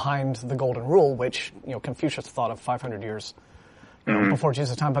precept behind the Golden Rule, which Confucius thought of 500 years before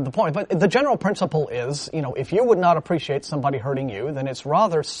Jesus' time. But the general principle is, if you would not appreciate somebody hurting you, then it's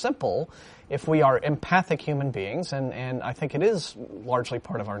rather simple. If we are empathic human beings, and I think it is largely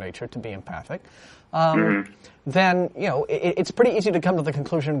part of our nature to be empathic, then, it's pretty easy to come to the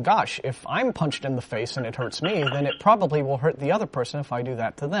conclusion, gosh, if I'm punched in the face and it hurts me, then it probably will hurt the other person if I do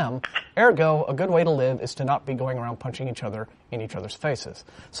that to them. Ergo, a good way to live is to not be going around punching each other in each other's faces.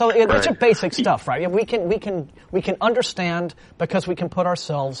 So it's just basic stuff, right? We can understand because we can put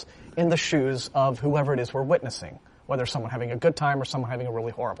ourselves in the shoes of whoever it is we're witnessing, whether someone having a good time or someone having a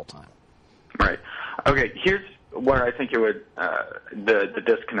really horrible time. Right. Okay, here's where I think it would, the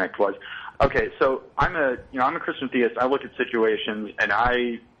disconnect was. Okay, so I'm a Christian theist. I look at situations and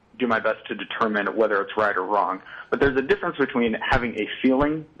I do my best to determine whether it's right or wrong. But there's a difference between having a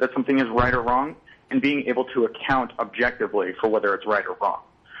feeling that something is right or wrong and being able to account objectively for whether it's right or wrong.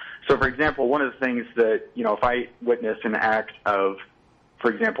 So, for example, one of the things that, if I witness an act of,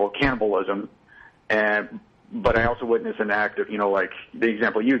 for example, cannibalism, but I also witness an act of, like the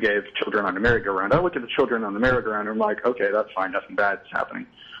example you gave, children on the merry-go-round. I look at the children on the merry-go-round and I'm like, okay, that's fine, nothing bad is happening.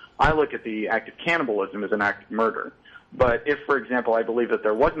 I look at the act of cannibalism as an act of murder. But if, for example, I believe that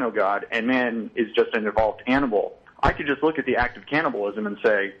there was no God and man is just an evolved animal, I could just look at the act of cannibalism and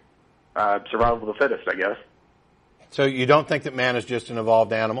say, survival of the fittest, I guess. So you don't think that man is just an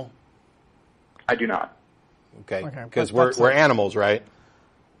evolved animal? I do not. Okay, because we're animals, right?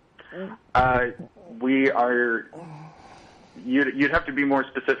 We are. You'd have to be more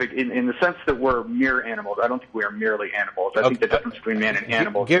specific in the sense that we're mere animals. I don't think we are merely animals. I think the difference between man and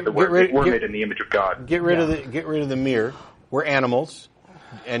animals is that we're made in the image of God. Get rid of the mere. We're animals,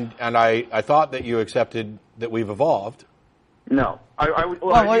 and I thought that you accepted that we've evolved. No,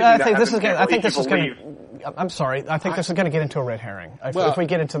 I think this is going to. I'm sorry. I think this is going to get into a red herring. If we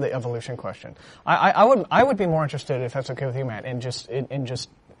get into the evolution question, I would be more interested, if that's okay with you, Matt, in just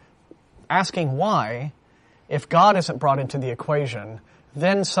asking why, if God isn't brought into the equation,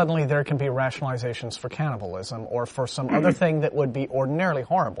 then suddenly there can be rationalizations for cannibalism or for some other thing that would be ordinarily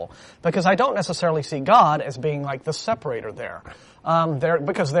horrible. Because I don't necessarily see God as being like the separator there.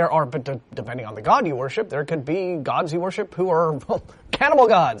 Because there are, but depending on the God you worship, there could be gods you worship who are cannibal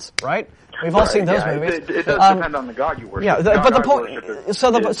gods, right? We've all seen those movies. It does depend on the God you worship. Yeah, but the point is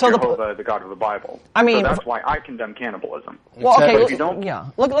Jehovah, the God of the Bible. I mean, so that's why I condemn cannibalism. Well, okay, if you don't,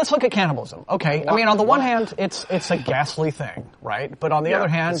 let's look at cannibalism. Okay, I mean, on the one hand, it's a ghastly thing, right? But on the other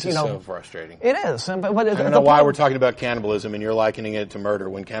hand, this is so frustrating. It is. But I don't know why we're talking about cannibalism and you're likening it to murder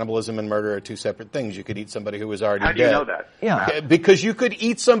when cannibalism and murder are two separate things. You could eat somebody who was already dead. How do you know that? Yeah, because you could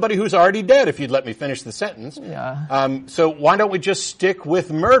eat somebody who's already dead if you'd let me finish the sentence. Yeah. So why don't we just stick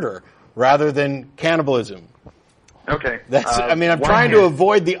with murder rather than cannibalism? Okay. I'm trying to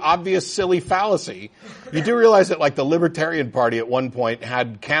avoid the obvious silly fallacy. You do realize that, like, the Libertarian Party at one point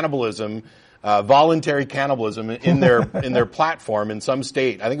had cannibalism, voluntary cannibalism in their platform in some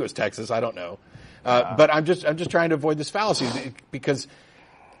state. I think it was Texas. I don't know. But I'm just trying to avoid this fallacy because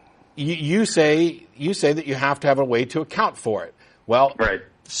you say that you have to have a way to account for it. Well, right.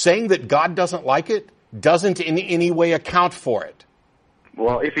 Saying that God doesn't like it doesn't in any way account for it.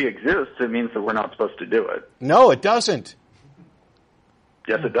 Well, if he exists, it means that we're not supposed to do it. No, it doesn't.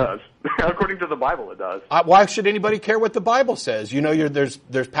 Yes, it does. According to the Bible, it does. Why should anybody care what the Bible says?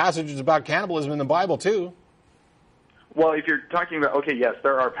 There's passages about cannibalism in the Bible, too. Well, if you're talking about, yes,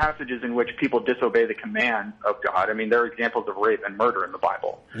 there are passages in which people disobey the command of God. I mean, there are examples of rape and murder in the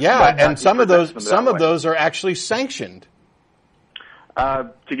Bible. Yeah, and some of those are actually sanctioned.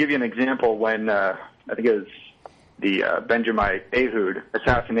 To give you an example, when I think it was the Benjamite Ehud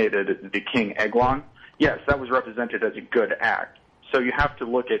assassinated the king Eglon, yes, that was represented as a good act. So you have to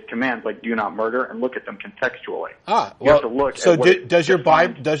look at commands like "do not murder" and look at them contextually. You have to look. So does your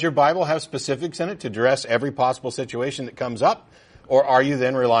Bible have specifics in it to address every possible situation that comes up, or are you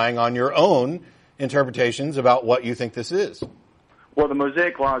then relying on your own interpretations about what you think this is? Well, the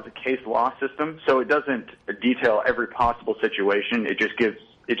Mosaic Law is a case law system, so it doesn't detail every possible situation. It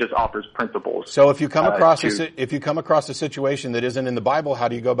just offers principles. So if you come across a situation that isn't in the Bible, how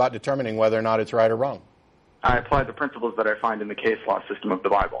do you go about determining whether or not it's right or wrong? I apply the principles that I find in the case law system of the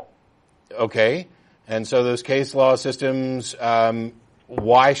Bible. Okay. And so those case law systems,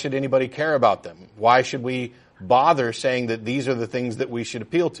 why should anybody care about them? Why should we bother saying that these are the things that we should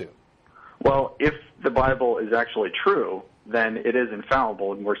appeal to? Well, if the Bible is actually true, then it is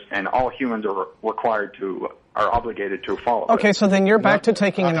infallible, and all humans are obligated to follow it. Okay, so then you're back to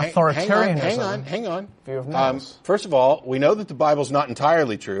taking an authoritarianism. Hang on. View of morals. First of all, we know that the Bible's not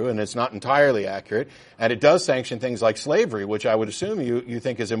entirely true, and it's not entirely accurate, and it does sanction things like slavery, which I would assume you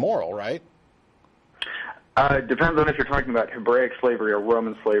think is immoral, right? It depends on if you're talking about Hebraic slavery or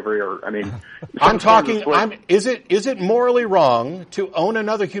Roman slavery, is it morally wrong to own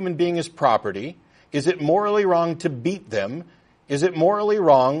another human being as property? Is it morally wrong to beat them? Is it morally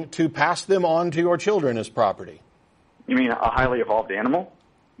wrong to pass them on to your children as property? You mean a highly evolved animal?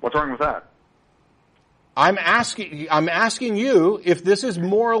 What's wrong with that? I'm asking you if this is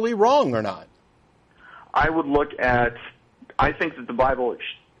morally wrong or not. I would look at. I think that the Bible,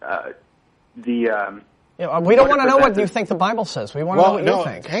 we don't want to know what you think the Bible says. We want to know what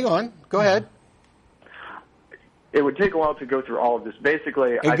you think. Hang on. Go ahead. It would take a while to go through all of this.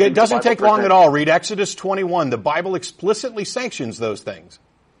 Basically, it doesn't take long at all. Read Exodus 21. The Bible explicitly sanctions those things.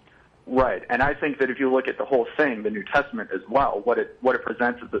 Right, and I think that if you look at the whole thing, the New Testament as well, what it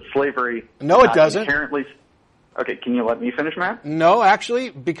presents is that slavery. No, it doesn't. Inherently. Okay, can you let me finish, Matt? No, actually,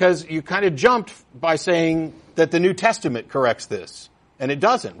 because you kind of jumped by saying that the New Testament corrects this, and it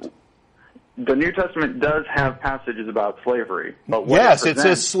doesn't. The New Testament does have passages about slavery, but yes, it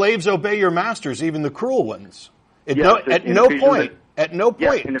says slaves obey your masters, even the cruel ones. At no point.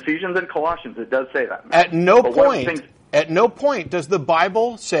 Yes, in Ephesians and Colossians, it does say that. At no point does the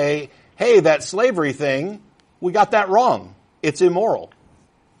Bible say, hey, that slavery thing, we got that wrong. It's immoral.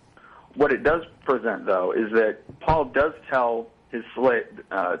 What it does present, though, is that Paul does tell his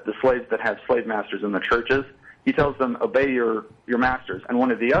the slaves that have slave masters in the churches, he tells them, obey your masters. And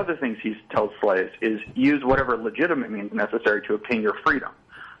one of the other things he tells slaves is use whatever legitimate means necessary to obtain your freedom.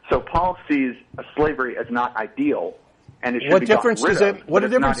 So Paul sees slavery as not ideal, and it should be gotten rid of. What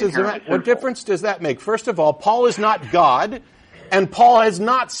difference does that make? First of all, Paul is not God, and Paul is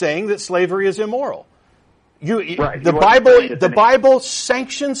not saying that slavery is immoral. The Bible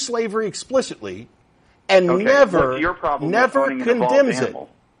sanctions slavery explicitly, and never condemns it.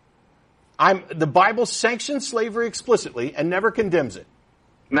 The Bible sanctions slavery explicitly and never condemns it.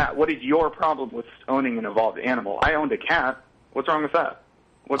 Matt, what is your problem with owning an evolved animal? I owned a cat. What's wrong with that?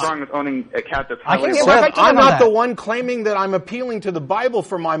 What's wrong with owning a cat that's highly evolved? I'm not the one claiming that I'm appealing to the Bible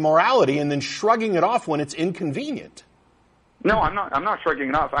for my morality and then shrugging it off when it's inconvenient. No, I'm not. I'm not shrugging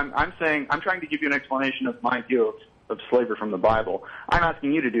it off. I'm saying I'm trying to give you an explanation of my view of slavery from the Bible. I'm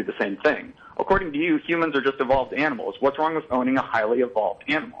asking you to do the same thing. According to you, humans are just evolved animals. What's wrong with owning a highly evolved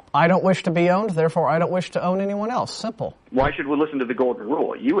animal? I don't wish to be owned, therefore I don't wish to own anyone else. Simple. Why should we listen to the golden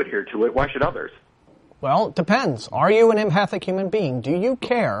rule? You adhere to it. Why should others? Well, it depends. Are you an empathic human being? Do you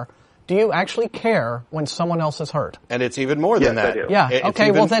care? Do you actually care when someone else is hurt? And it's even more than that. I do. Yeah.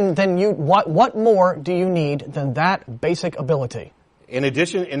 Okay. Well, then you what more do you need than that basic ability? In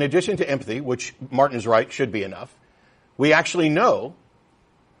addition to empathy, which Martin is right, should be enough, we actually know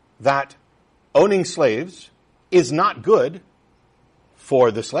that owning slaves is not good for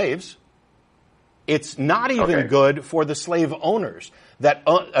the slaves. It's not even good for the slave owners. That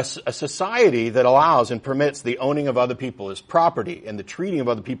a society that allows and permits the owning of other people as property and the treating of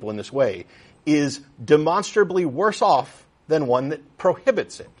other people in this way is demonstrably worse off than one that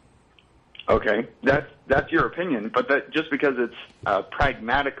prohibits it. Okay, that's your opinion, but that just because it's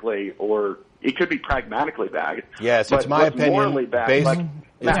pragmatically, or it could be pragmatically bad. Yes, it's my opinion. Morally bad. It's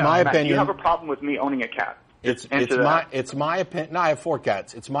my opinion. You have a problem with me owning a cat. It's my opinion. No, I have 4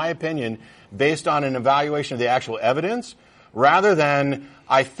 cats. It's my opinion based on an evaluation of the actual evidence, rather than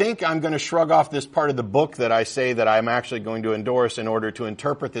I think I'm going to shrug off this part of the book that I say that I'm actually going to endorse in order to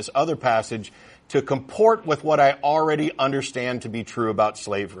interpret this other passage to comport with what I already understand to be true about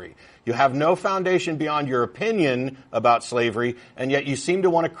slavery. You have no foundation beyond your opinion about slavery, and yet you seem to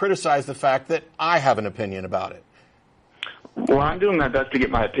want to criticize the fact that I have an opinion about it. Well, I'm doing my best to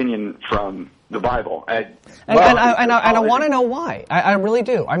get my opinion from the Bible. I want to know why. I really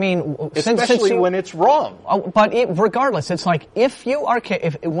do. I mean, especially when it's wrong. But regardless, it's like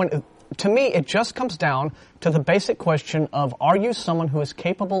to me, it just comes down to the basic question of: are you someone who is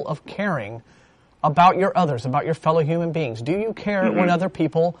capable of caring about your others, about your fellow human beings? Do you care when other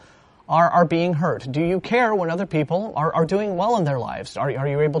people are being hurt? Do you care when other people are doing well in their lives? Are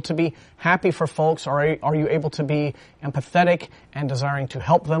you able to be happy for folks? Are you able to be empathetic and desiring to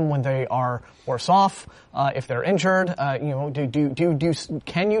help them when they are worse off, if they're injured?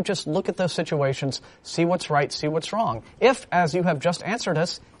 Can you just look at those situations, see what's right, see what's wrong? If, as you have just answered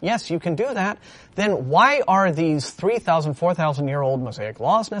us, yes, you can do that, then why are these 3,000, 4,000-year-old Mosaic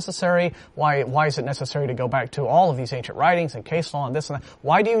laws necessary? Why is it necessary to go back to all of these ancient writings and case law and this and that?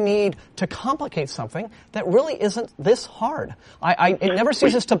 Why do you need to complicate something that really isn't this hard? It never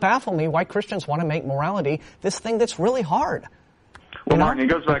ceases to baffle me why Christians want to make morality this thing that's really hard. Well, Martin, it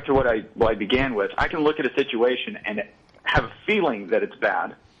goes back to what I began with. I can look at a situation and have a feeling that it's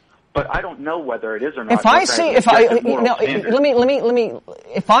bad, but I don't know whether it is or not. If I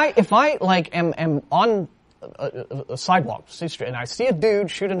am on a sidewalk, street, and I see a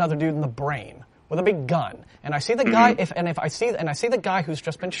dude shoot another dude in the brain with a big gun, and I see the guy, I see the guy who's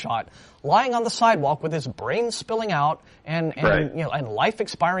just been shot lying on the sidewalk with his brain spilling out and life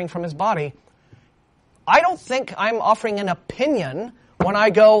expiring from his body, I don't think I'm offering an opinion when I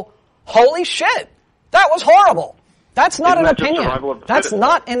go, holy shit, that was horrible. That's not an opinion. That's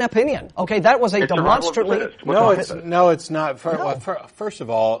not an opinion. Okay, that was a demonstrably... No, it's not. First of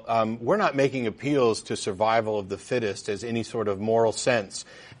all, we're not making appeals to survival of the fittest as any sort of moral sense.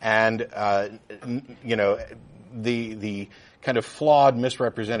 And, the kind of flawed,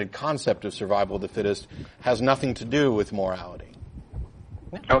 misrepresented concept of survival of the fittest has nothing to do with morality.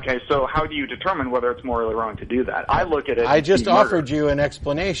 Okay, so how do you determine whether it's morally wrong to do that? I look at it. I just as murder. offered you an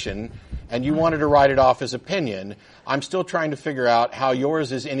explanation, and you wanted to write it off as opinion. I'm still trying to figure out how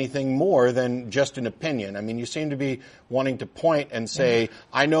yours is anything more than just an opinion. I mean, you seem to be wanting to point and say,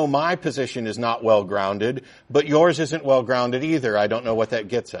 I know my position is not well-grounded, but yours isn't well-grounded either. I don't know what that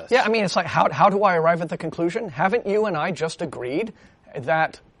gets us. Yeah, I mean, it's like, how do I arrive at the conclusion? Haven't you and I just agreed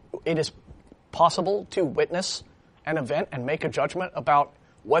that it is possible to witness an event and make a judgment about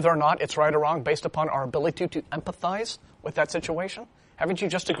whether or not it's right or wrong based upon our ability to empathize with that situation? Haven't you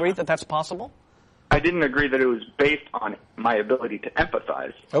just agreed that that's possible? I didn't agree that it was based on my ability to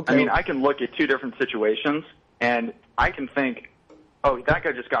empathize. Okay. I mean, I can look at two different situations, and I can think, oh, that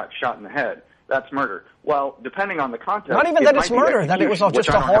guy just got shot in the head. That's murder. Well, depending on the context... Not even that it's murder, that it was just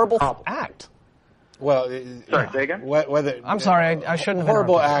a horrible act. Well, sorry, say again? Whether I'm sorry, I shouldn't have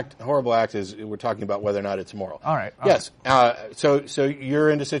horrible act is, we're talking about whether or not it's moral. All right. Yes. So you're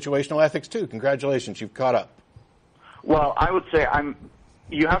into situational ethics too. Congratulations, you've caught up. Well, I would say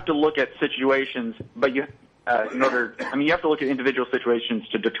you have to look at situations, but you have to look at individual situations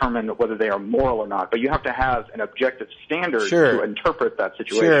to determine whether they are moral or not, but you have to have an objective standard to interpret that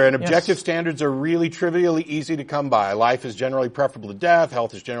situation. Sure, and objective standards are really trivially easy to come by. Life is generally preferable to death,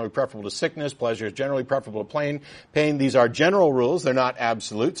 health is generally preferable to sickness, pleasure is generally preferable to pain. These are general rules, they're not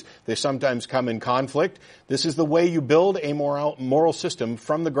absolutes. They sometimes come in conflict. This is the way you build a moral system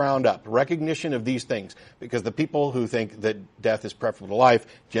from the ground up. Recognition of these things, because the people who think that death is preferable to life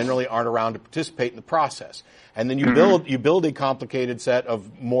generally aren't around to participate in the process. And then you build a complicated set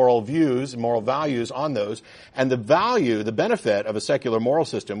of moral views, moral values on those. And the benefit of a secular moral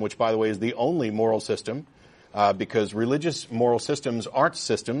system, which by the way is the only moral system, because religious moral systems aren't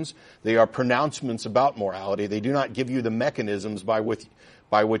systems, they are pronouncements about morality. They do not give you the mechanisms by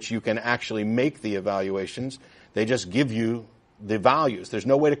which you can actually make the evaluations. They just give you the values. There's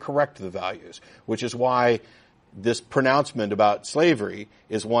no way to correct the values, which is why this pronouncement about slavery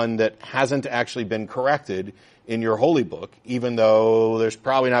is one that hasn't actually been corrected in your holy book, even though there's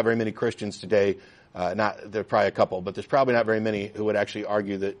probably not very many Christians today, there are probably a couple, but there's probably not very many who would actually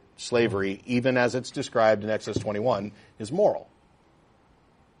argue that slavery, even as it's described in Exodus 21, is moral.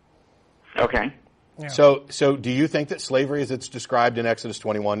 Okay. Yeah. So do you think that slavery as it's described in Exodus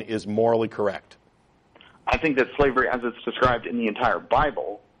 21 is morally correct? I think that slavery as it's described in the entire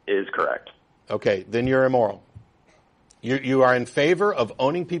Bible is correct. Okay, then you're immoral. You are in favor of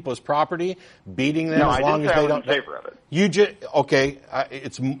owning people's property, beating them as long as they don't. No, I didn't say I was in favor of it. You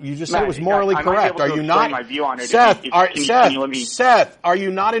just said it was morally I correct. might be able to explain my view on it. Seth, are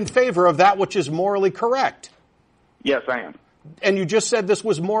you not in favor of that which is morally correct? Yes, I am. And you just said this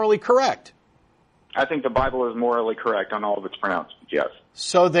was morally correct. I think the Bible is morally correct on all of its pronouncements, yes.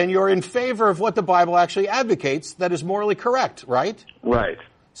 So then you're in favor of what the Bible actually advocates that is morally correct, right? Right.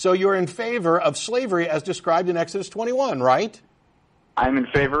 So you're in favor of slavery as described in Exodus 21, right? I'm in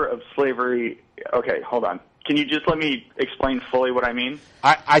favor of slavery. Okay, hold on. Can you just let me explain fully what I mean?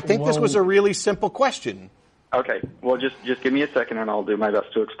 I think this was a really simple question. Okay, well, just give me a second and I'll do my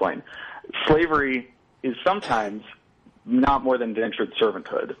best to explain. Slavery is sometimes not more than indentured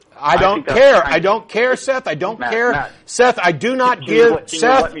servanthood. I don't care, Seth. I don't care. Matt, Seth, I do not give,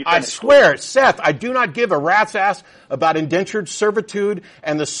 Seth, I swear, Seth, I do not give a rat's ass about indentured servitude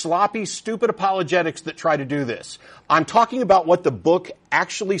and the sloppy, stupid apologetics that try to do this. I'm talking about what the book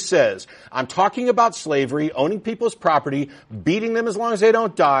actually says. I'm talking about slavery, owning people's property, beating them as long as they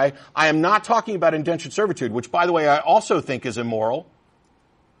don't die. I am not talking about indentured servitude, which, by the way, I also think is immoral.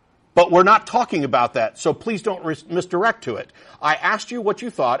 But we're not talking about that, so please don't misdirect to it. I asked you what you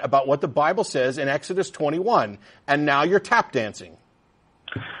thought about what the Bible says in Exodus 21, and now you're tap dancing.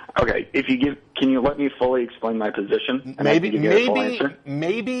 Okay, can you let me fully explain my position? Maybe,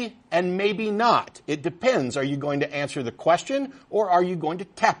 and maybe not. It depends. Are you going to answer the question, or are you going to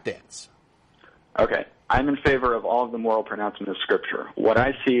tap dance? Okay, I'm in favor of all of the moral pronouncements of Scripture. What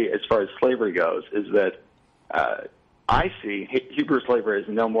I see as far as slavery goes is that I see Hebrew slavery as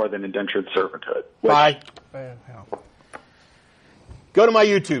no more than indentured servitude. Bye. Go to my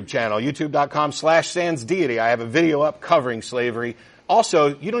YouTube channel, youtube.com/SansDeity. I have a video up covering slavery.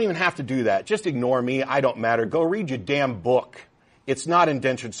 Also, you don't even have to do that. Just ignore me. I don't matter. Go read your damn book. It's not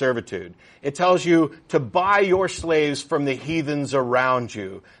indentured servitude. It tells you to buy your slaves from the heathens around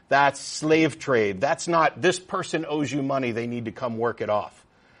you. That's slave trade. That's not, this person owes you money, they need to come work it off.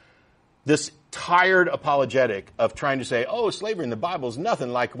 this tired apologetic of trying to say, oh, slavery in the Bible is nothing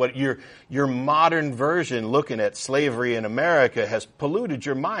like what your modern version looking at slavery in America has polluted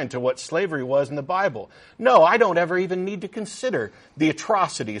your mind to what slavery was in the Bible. No, I don't ever even need to consider the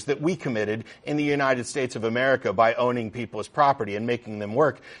atrocities that we committed in the United States of America by owning people as property and making them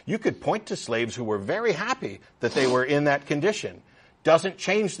work. You could point to slaves who were very happy that they were in that condition. Doesn't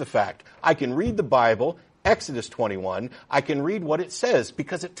change the fact. I can read the Bible, Exodus 21, I can read what it says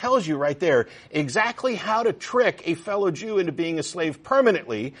because it tells you right there exactly how to trick a fellow Jew into being a slave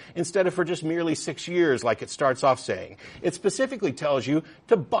permanently instead of for just merely 6 years like it starts off saying. It specifically tells you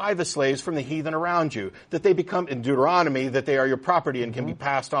to buy the slaves from the heathen around you, that they become, in Deuteronomy, that they are your property and can be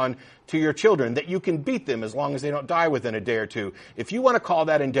passed on to your children, that you can beat them as long as they don't die within a day or two. If you want to call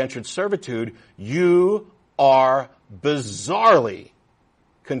that indentured servitude, you are bizarrely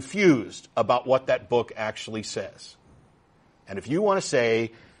confused about what that book actually says. And if you want to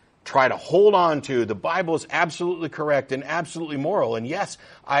say, try to hold on to, the Bible is absolutely correct and absolutely moral, and yes,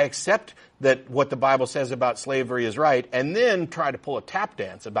 I accept that what the Bible says about slavery is right, and then try to pull a tap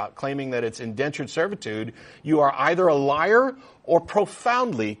dance about claiming that it's indentured servitude, you are either a liar or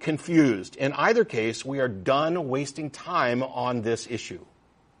profoundly confused. In either case, we are done wasting time on this issue.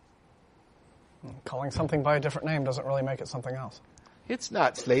 Calling something by a different name doesn't really make it something else. It's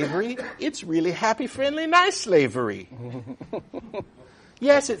not slavery. It's really happy, friendly, nice slavery.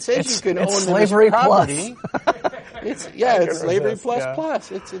 Yes, it says you can own slavery them as property. Plus. It's slavery resist, plus yeah.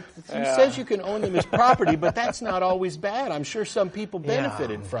 plus. It says you can own them as property, but that's not always bad. I'm sure some people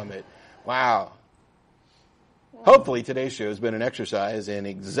benefited from it. Wow. Hopefully today's show has been an exercise in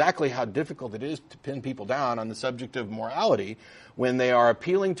exactly how difficult it is to pin people down on the subject of morality when they are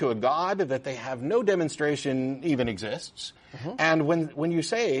appealing to a God that they have no demonstration even exists. And when you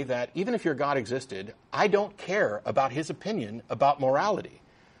say that even if your God existed, I don't care about his opinion about morality.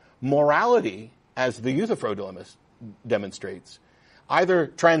 Morality, as the Euthyphro dilemma demonstrates, either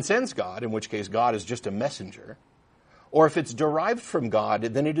transcends God, in which case God is just a messenger, or if it's derived from God,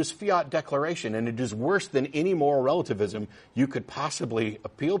 then it is fiat declaration, and it is worse than any moral relativism you could possibly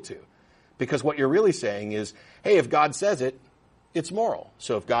appeal to. Because what you're really saying is, hey, if God says it, it's moral.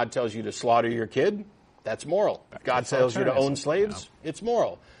 So if God tells you to slaughter your kid, that's moral. If God tells you to own slaves, it's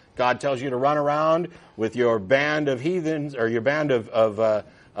moral. God tells you to run around with your band of heathens or your band of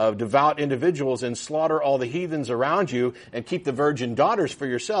devout individuals and slaughter all the heathens around you and keep the virgin daughters for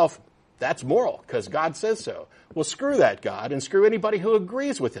yourself, that's moral because God says so. Well, screw that God and screw anybody who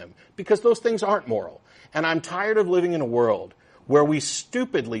agrees with him because those things aren't moral. And I'm tired of living in a world where we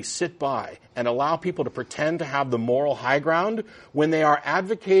stupidly sit by and allow people to pretend to have the moral high ground when they are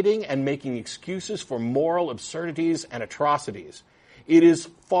advocating and making excuses for moral absurdities and atrocities. It is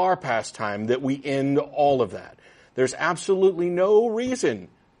far past time that we end all of that. There's absolutely no reason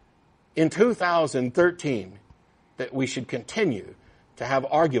in 2013 that we should continue to have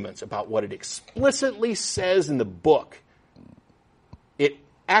arguments about what it explicitly says in the book. It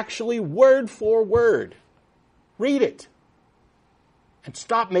actually, word for word, read it. And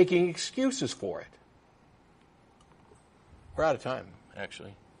stop making excuses for it. We're out of time,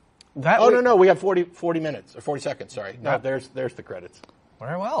 actually. No, we have 40 minutes, or 40 seconds, sorry. No, there's the credits.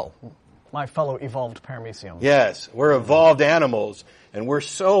 Very well, my fellow evolved parameciums. Yes, we're evolved animals, and we're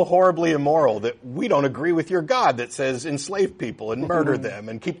so horribly immoral that we don't agree with your God that says enslave people and murder them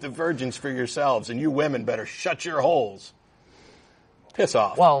and keep the virgins for yourselves, and you women better shut your holes. Piss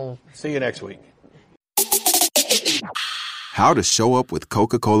off. Well, see you next week. How to show up with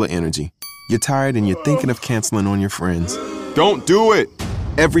Coca-Cola Energy. You're tired and you're thinking of canceling on your friends. Don't do it!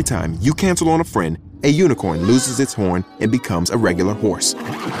 Every time you cancel on a friend, a unicorn loses its horn and becomes a regular horse.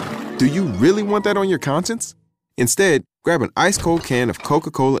 Do you really want that on your conscience? Instead, grab an ice-cold can of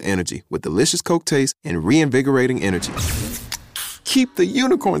Coca-Cola Energy with delicious Coke taste and reinvigorating energy. Keep the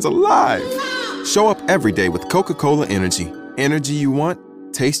unicorns alive! Show up every day with Coca-Cola Energy. Energy you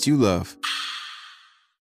want, taste you love.